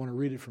 I want to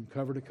read it from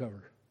cover to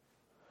cover.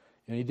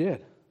 And he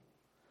did.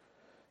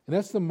 And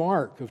that's the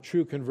mark of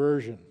true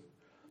conversion,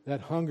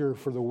 that hunger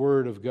for the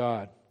Word of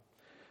God,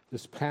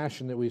 this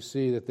passion that we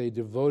see that they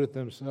devoted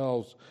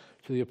themselves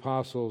to the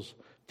apostles'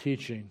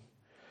 teaching.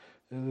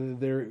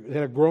 They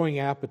had a growing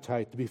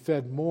appetite to be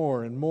fed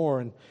more and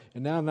more, and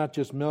now not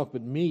just milk,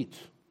 but meat.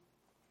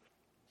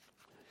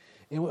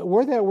 And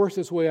where that works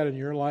its way out in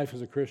your life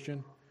as a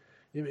Christian,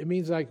 it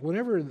means like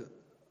whenever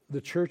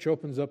the church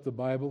opens up the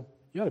Bible,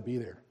 you ought to be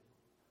there.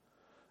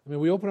 I mean,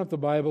 we open up the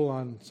Bible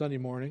on Sunday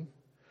morning.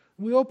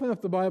 We open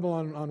up the Bible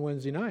on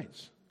Wednesday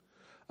nights.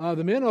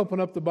 The men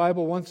open up the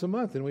Bible once a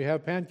month, and we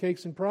have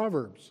pancakes and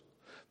Proverbs.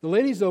 The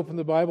ladies open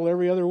the Bible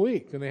every other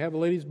week, and they have a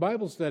ladies'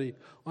 Bible study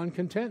on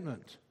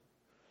contentment.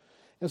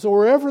 And so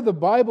wherever the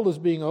Bible is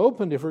being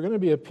opened, if we're going to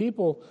be a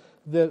people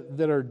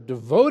that are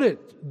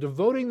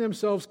devoting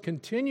themselves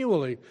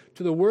continually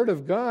to the Word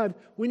of God,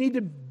 we need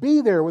to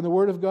be there when the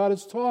Word of God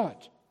is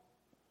taught.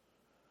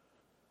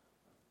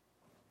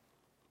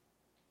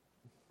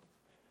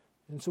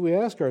 And so we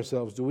ask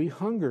ourselves, do we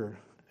hunger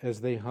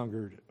as they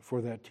hungered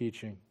for that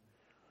teaching?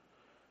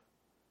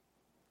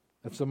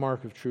 That's the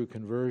mark of true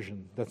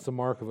conversion. That's the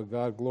mark of a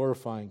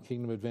God-glorifying,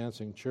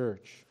 kingdom-advancing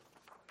church.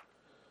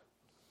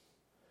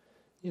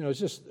 You know,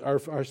 it's just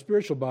our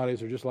spiritual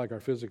bodies are just like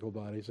our physical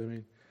bodies. I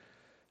mean,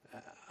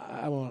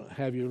 I won't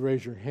have you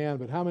raise your hand,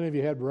 but how many of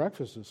you had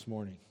breakfast this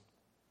morning?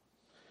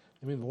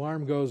 I mean, the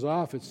alarm goes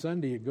off. It's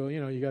Sunday.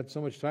 You got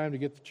so much time to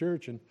get to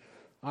church, and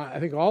I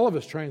think all of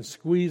us try and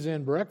squeeze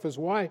in breakfast.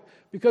 Why?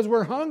 Because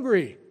we're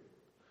hungry.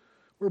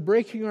 We're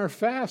breaking our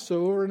fast,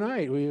 so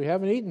overnight we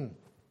haven't eaten.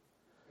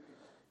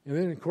 And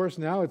then, of course,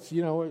 now it's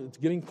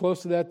getting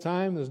close to that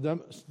time.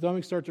 The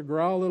stomach starts to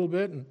growl a little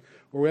bit,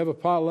 or we have a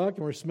potluck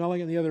and we're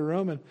smelling it in the other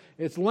room, and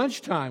it's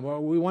lunchtime.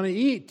 Well, we want to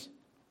eat.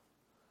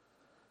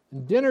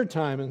 And dinner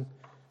time, and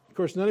of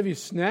course, none of you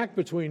snack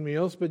between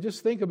meals, but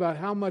just think about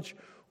how much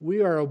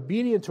we are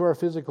obedient to our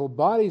physical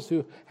bodies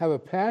who have a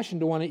passion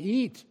to want to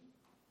eat.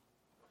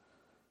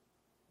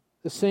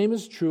 The same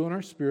is true in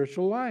our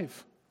spiritual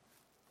life.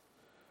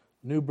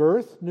 New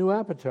birth, new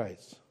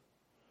appetites.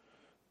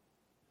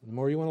 The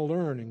more you want to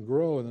learn and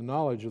grow in the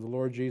knowledge of the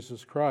Lord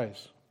Jesus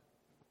Christ.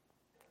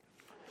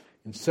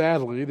 And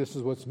sadly, this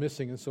is what's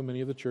missing in so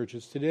many of the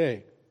churches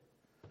today.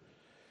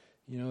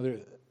 You know,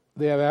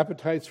 they have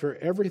appetites for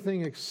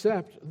everything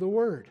except the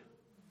Word.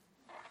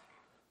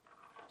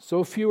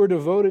 So few are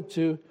devoted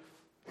to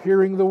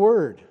hearing the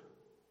Word.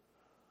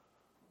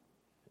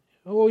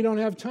 Oh, we don't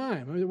have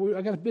time.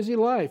 I got a busy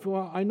life.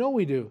 Well, I know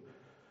we do.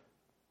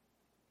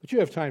 But you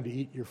have time to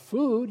eat your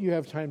food. You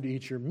have time to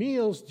eat your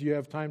meals. Do you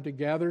have time to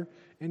gather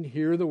and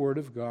hear the Word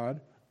of God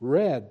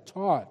read,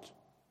 taught?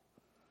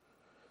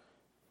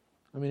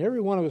 I mean, every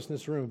one of us in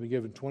this room have been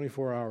given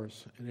 24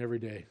 hours in every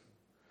day.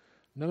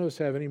 None of us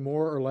have any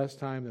more or less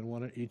time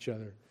than each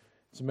other.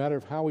 It's a matter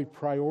of how we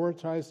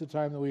prioritize the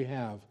time that we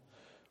have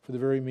for the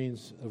very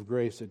means of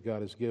grace that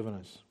God has given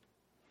us.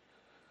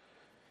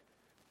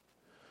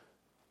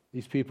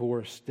 These people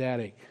were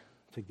ecstatic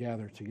to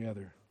gather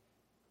together,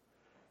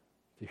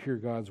 to hear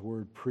God's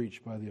Word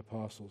preached by the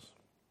apostles.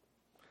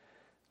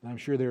 And I'm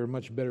sure they were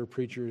much better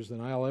preachers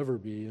than I'll ever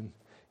be, and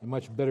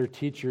much better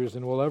teachers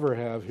than we'll ever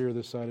have here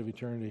this side of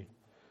eternity.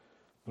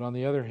 But on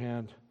the other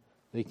hand,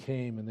 they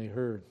came and they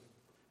heard.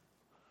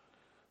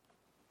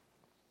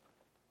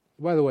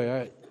 By the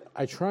way,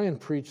 I try and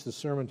preach the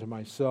sermon to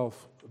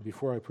myself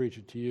before I preach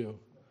it to you.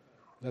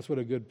 That's what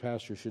a good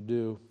pastor should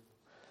do.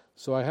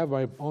 So I have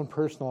my own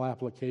personal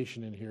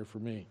application in here for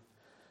me.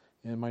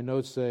 And my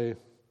notes say,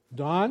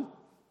 Don,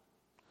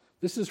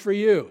 this is for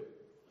you.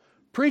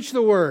 Preach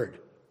the Word.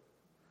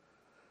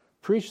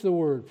 Preach the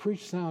Word.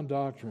 Preach sound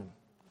doctrine.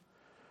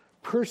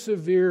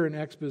 Persevere in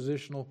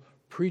expositional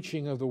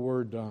preaching of the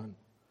Word, Don.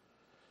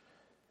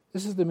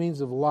 This is the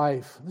means of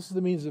life. This is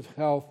the means of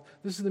health.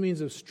 This is the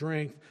means of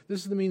strength. This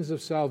is the means of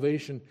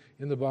salvation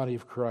in the body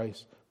of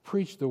Christ.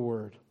 Preach the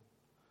Word.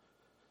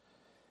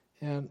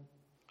 And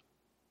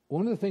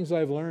one of the things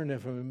I've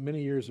learned from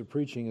many years of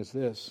preaching is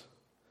this.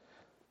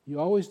 You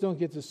always don't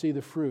get to see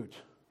the fruit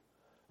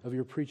of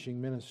your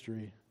preaching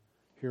ministry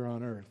here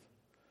on earth.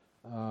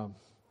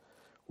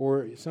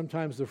 Or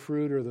sometimes the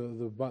fruit or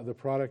the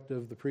product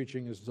of the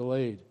preaching is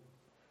delayed.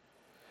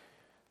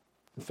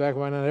 In fact,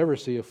 we might not ever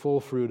see a full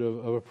fruit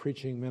of a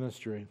preaching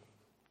ministry.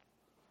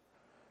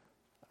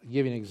 I'll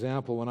give you an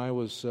example. When I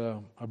was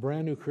a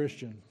brand new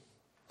Christian,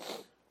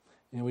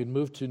 and we'd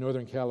moved to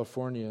Northern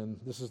California, and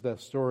this is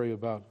that story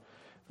about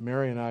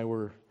Mary and I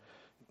were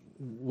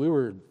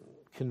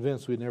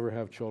convinced we'd never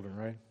have children,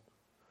 right?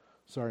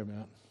 Sorry,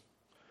 Matt.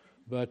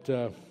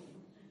 But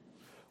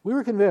we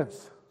were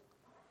convinced.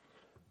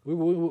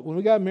 When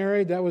we got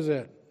married, that was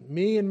it.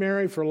 Me and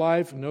Mary for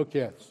life, no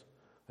kids.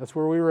 That's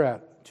where we were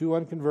at. 2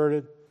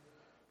 unconverted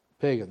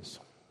pagans.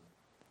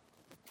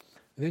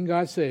 And then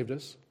God saved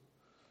us,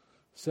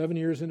 7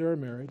 years into our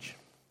marriage.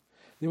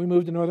 Then we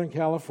moved to Northern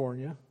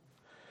California.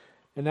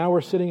 And now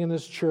we're sitting in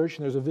this church,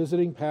 and there's a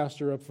visiting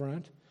pastor up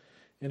front.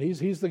 And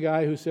he's the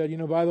guy who said,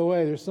 by the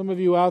way, there's some of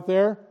you out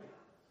there,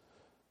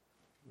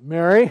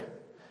 Mary,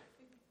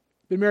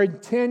 been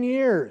married 10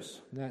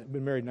 years.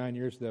 Been married 9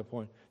 years at that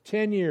point.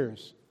 10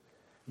 years.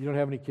 You don't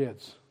have any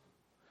kids.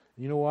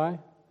 You know why?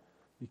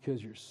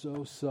 Because you're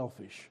so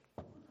selfish.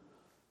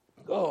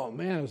 Oh,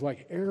 man, it was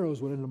like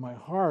arrows went into my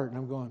heart. And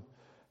I'm going,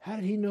 how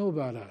did he know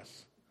about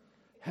us?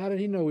 How did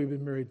he know we've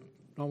been married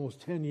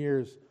almost 10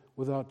 years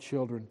without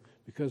children?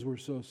 Because we're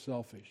so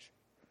selfish.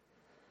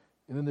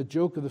 And then the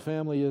joke of the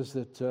family is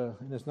that,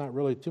 and it's not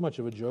really too much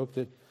of a joke,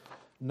 that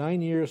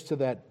 9 years to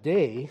that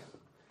day,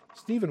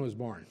 Stephen was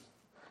born.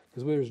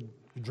 Because there's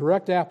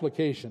direct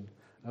application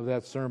of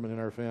that sermon in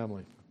our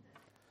family.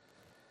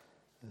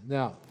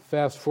 Now,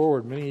 fast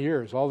forward many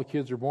years, all the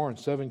kids are born,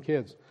 7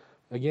 kids.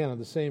 Again, at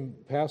the same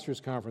pastor's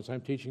conference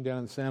I'm teaching down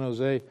in San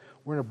Jose,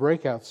 we're in a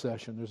breakout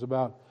session. There's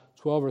about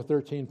 12 or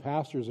 13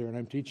 pastors there, and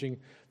I'm teaching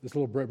this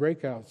little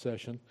breakout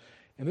session.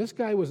 And this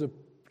guy was a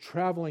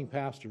traveling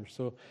pastor,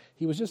 so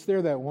he was just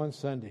there that one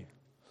Sunday.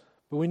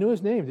 But we knew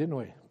his name, didn't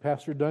we?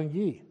 Pastor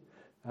Dungy.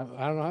 I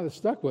don't know how this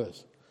stuck with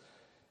us.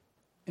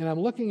 And I'm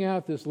looking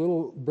at this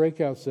little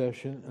breakout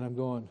session, and I'm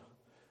going,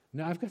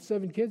 now I've got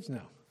 7 kids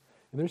now.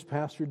 And there's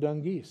Pastor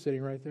Dungy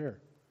sitting right there.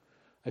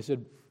 I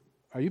said,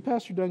 are you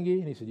Pastor Dungy?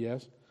 And he said,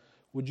 yes.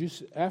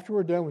 After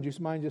we're done, would you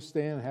mind just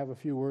staying and have a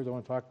few words? I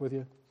want to talk with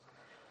you.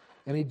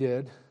 And he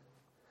did.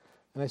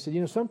 And I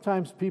said,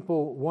 sometimes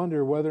people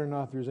wonder whether or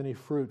not there's any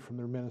fruit from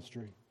their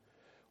ministry,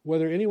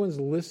 whether anyone's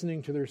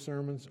listening to their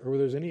sermons or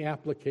whether there's any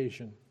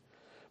application.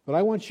 But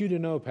I want you to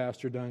know,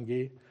 Pastor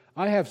Dungy,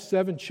 I have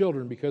 7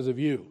 children because of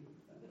you.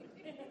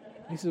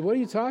 He said, what are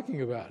you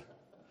talking about?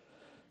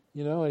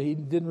 And he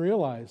didn't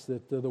realize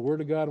that the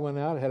Word of God went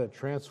out, it had a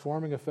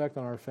transforming effect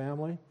on our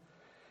family,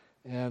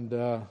 and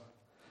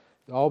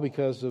all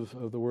because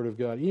of the Word of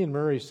God. Ian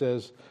Murray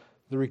says,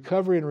 the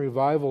recovery and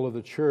revival of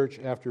the church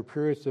after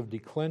periods of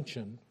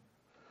declension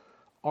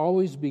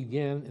always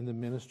begin in the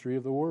ministry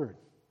of the Word.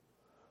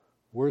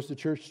 Where's the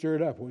church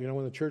stirred up?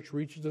 When the church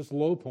reaches its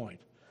low point.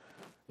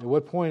 At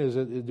what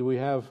point do we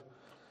have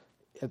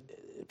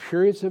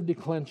periods of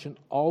declension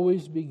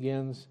always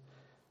begins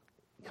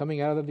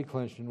coming out of the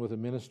declension with a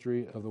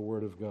ministry of the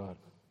Word of God.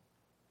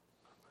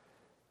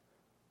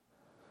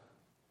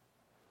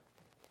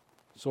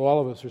 So all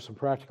of us, there's some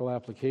practical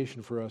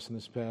application for us in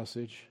this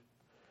passage.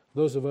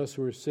 Those of us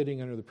who are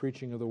sitting under the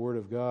preaching of the Word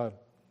of God,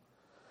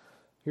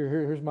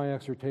 here's my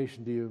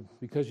exhortation to you.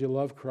 Because you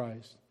love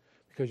Christ,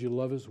 because you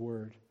love His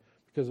Word,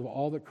 because of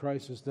all that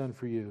Christ has done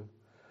for you,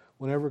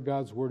 whenever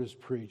God's Word is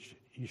preached,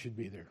 you should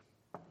be there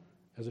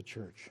as a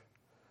church.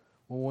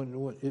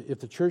 If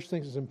the church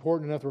thinks it's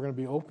important enough, we're going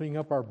to be opening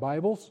up our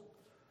Bibles,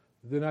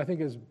 then I think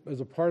as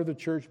a part of the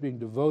church being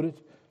devoted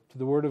to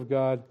the Word of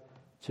God,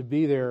 to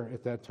be there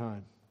at that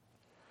time.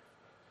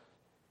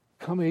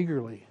 Come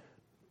eagerly.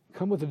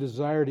 Come with a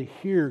desire to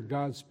hear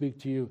God speak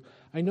to you.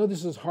 I know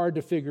this is hard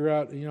to figure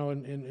out,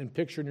 and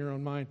picture in your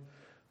own mind,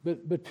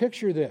 but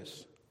picture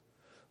this.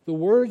 The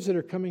words that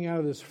are coming out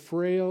of this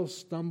frail,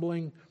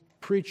 stumbling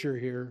preacher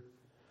here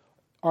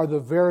are the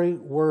very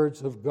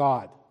words of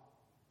God.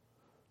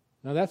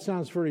 Now that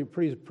sounds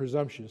pretty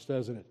presumptuous,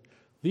 doesn't it?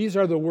 These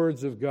are the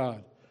words of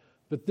God.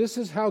 But this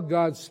is how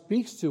God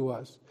speaks to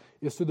us,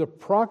 is through the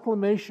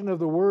proclamation of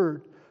the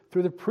Word,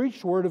 through the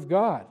preached Word of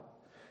God.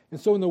 And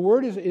so when the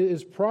Word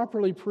is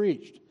properly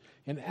preached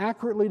and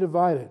accurately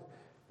divided,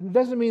 it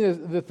doesn't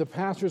mean that the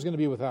pastor is going to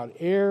be without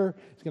error,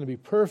 it's going to be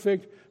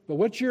perfect, but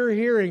what you're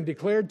hearing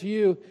declared to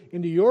you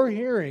into your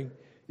hearing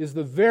is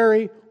the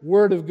very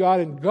Word of God,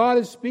 and God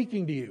is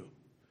speaking to you.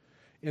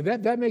 And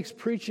that makes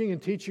preaching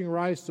and teaching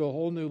rise to a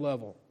whole new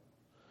level.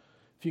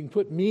 If you can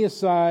put me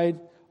aside,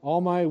 all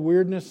my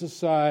weirdness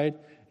aside,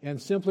 and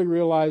simply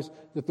realize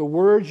that the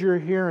words you're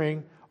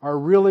hearing are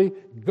really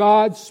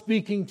God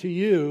speaking to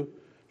you,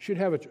 should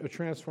have a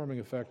transforming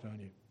effect on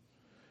you.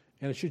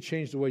 And it should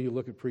change the way you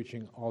look at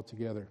preaching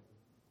altogether.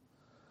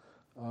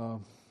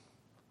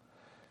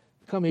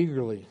 Come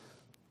eagerly.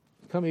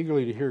 Come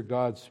eagerly to hear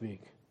God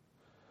speak.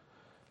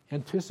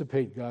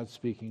 Anticipate God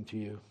speaking to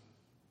you.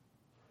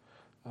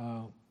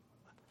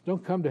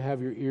 Don't come to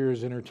have your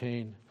ears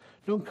entertained.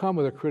 Don't come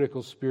with a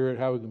critical spirit,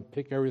 how we can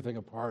pick everything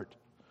apart.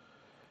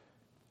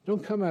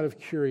 Don't come out of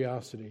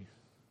curiosity.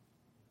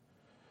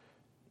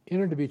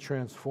 Enter to be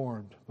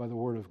transformed by the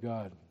Word of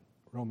God.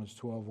 Romans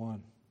 12:1.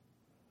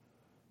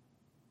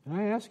 And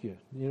I ask you,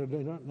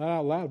 not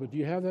out loud, but do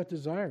you have that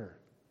desire?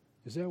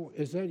 Is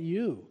that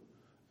you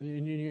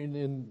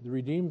in the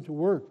redeemed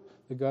work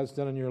that God's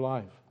done in your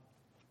life?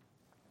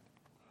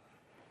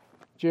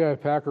 J.I.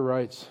 Packer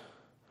writes,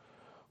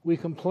 we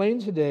complain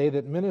today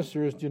that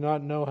ministers do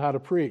not know how to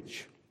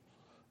preach.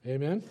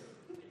 Amen?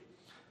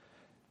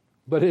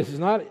 But is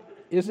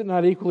it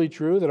not equally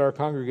true that our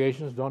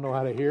congregations don't know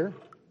how to hear?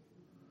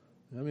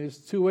 I mean, it's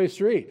a two-way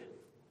street.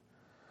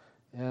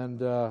 And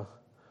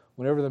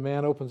whenever the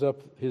man opens up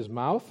his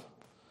mouth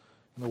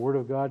and the Word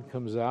of God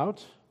comes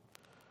out,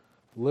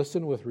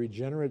 listen with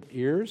regenerate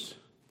ears,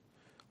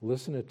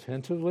 listen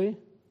attentively,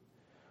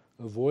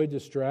 avoid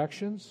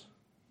distractions.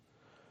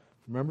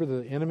 Remember,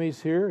 the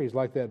enemy's here. He's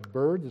like that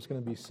bird that's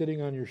going to be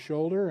sitting on your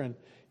shoulder, and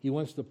he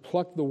wants to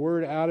pluck the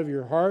Word out of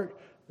your heart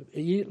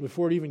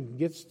before it even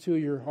gets to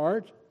your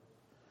heart.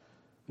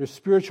 There's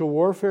spiritual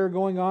warfare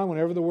going on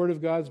whenever the Word of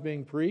God's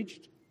being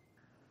preached.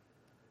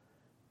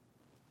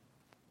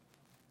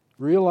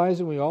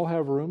 Realizing we all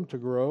have room to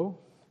grow.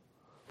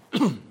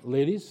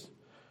 Ladies,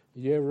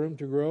 you have room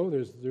to grow.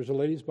 There's a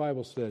ladies'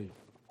 Bible study.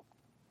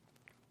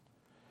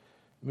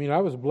 I mean, I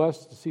was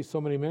blessed to see so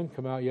many men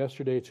come out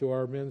yesterday to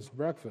our men's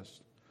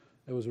breakfast.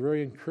 It was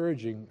very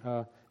encouraging.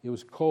 It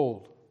was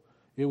cold.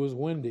 It was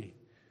windy.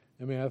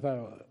 I mean, I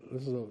thought,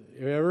 this is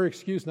every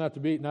excuse not to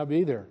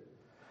be there.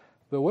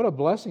 But what a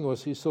blessing it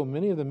was to see so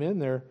many of the men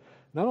there,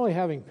 not only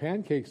having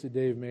pancakes that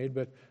Dave made,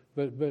 but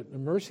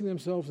immersing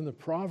themselves in the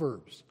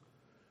Proverbs.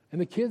 And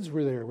the kids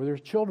were there, with their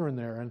children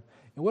there, and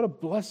what a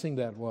blessing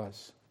that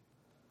was.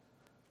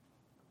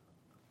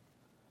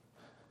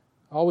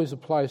 Always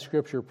apply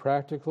Scripture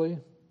practically.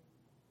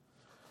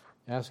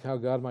 Ask how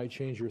God might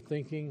change your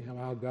thinking,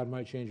 how God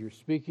might change your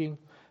speaking.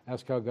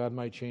 Ask how God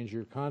might change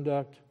your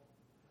conduct.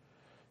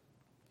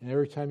 And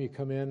every time you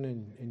come in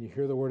and you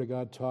hear the Word of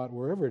God taught,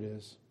 wherever it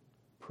is,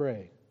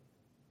 pray.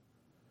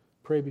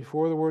 Pray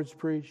before the Word's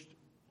preached.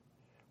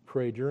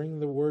 Pray during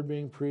the Word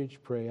being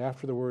preached. Pray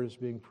after the Word is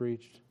being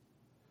preached.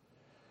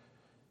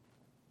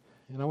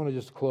 And I want to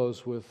just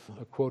close with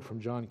a quote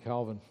from John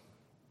Calvin.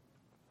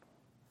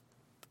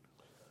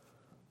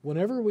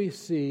 Whenever we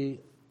see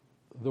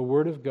the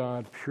Word of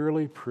God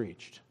purely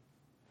preached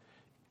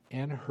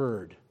and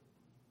heard,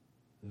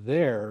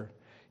 there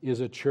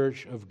is a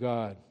church of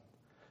God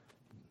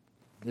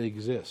that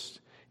exists,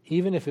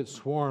 even if it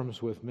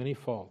swarms with many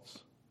faults.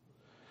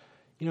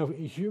 You know,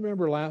 if you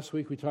remember last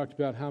week we talked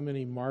about how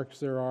many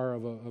marks there are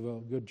of a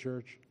good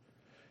church.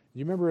 Do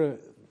you remember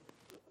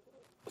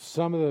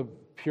some of the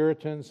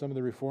Puritans, some of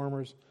the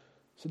Reformers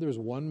said there was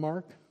one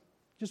mark?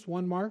 Just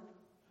one mark?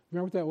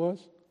 Remember what that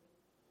was?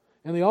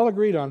 And they all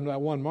agreed on that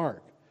one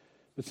mark.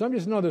 But some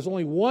just know there's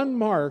only one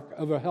mark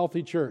of a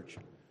healthy church.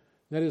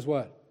 That is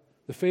what?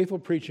 The faithful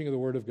preaching of the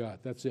Word of God.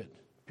 That's it.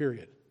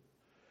 Period.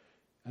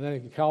 And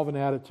then Calvin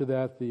added to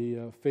that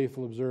the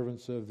faithful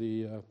observance of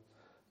the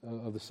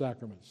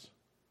sacraments.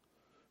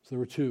 So there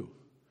were two.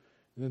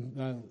 And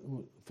then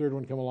the third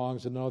one came along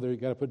and said, no, you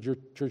got to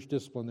put church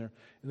discipline there.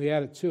 And they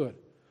added to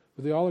it.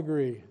 But they all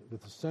agree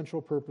that the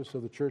central purpose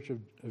of the Church of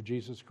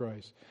Jesus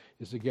Christ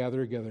is to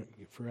gather together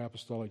for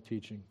apostolic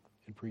teaching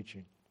and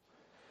preaching.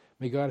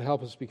 May God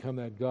help us become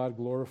that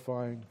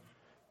God-glorifying,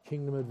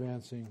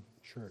 kingdom-advancing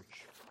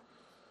church.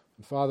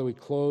 And Father, we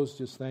close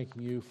just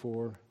thanking you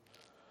for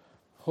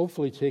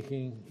hopefully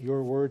taking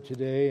your word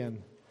today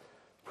and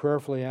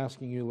prayerfully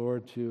asking you,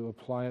 Lord, to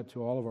apply it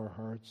to all of our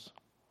hearts.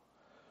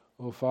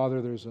 Oh,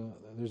 Father, there's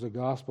a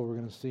gospel we're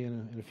going to see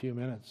in a few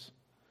minutes.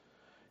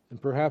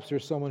 And perhaps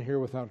there's someone here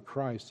without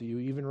Christ that you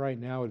even right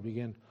now would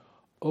begin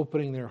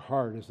opening their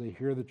heart as they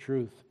hear the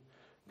truth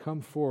come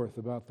forth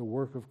about the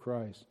work of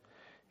Christ,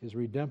 His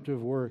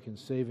redemptive work in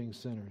saving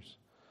sinners.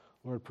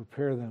 Lord,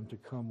 prepare them to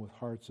come with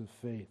hearts of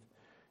faith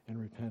and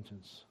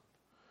repentance.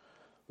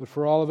 But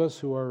for all of us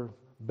who are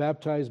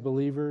baptized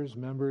believers,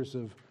 members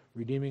of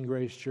Redeeming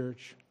Grace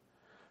Church,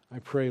 I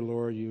pray,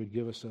 Lord, you would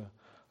give us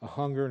a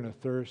hunger and a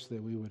thirst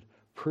that we would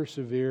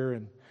persevere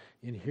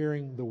in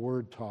hearing the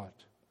Word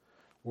taught,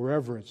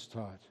 wherever it's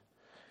taught.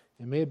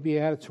 And may it be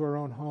added to our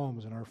own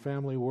homes and our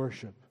family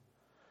worship.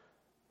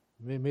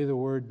 May the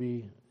Word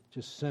be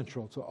just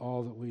central to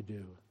all that we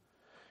do.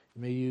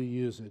 May you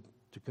use it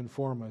to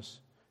conform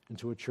us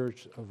into a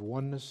church of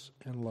oneness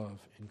and love.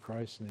 In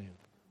Christ's name,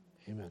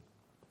 amen.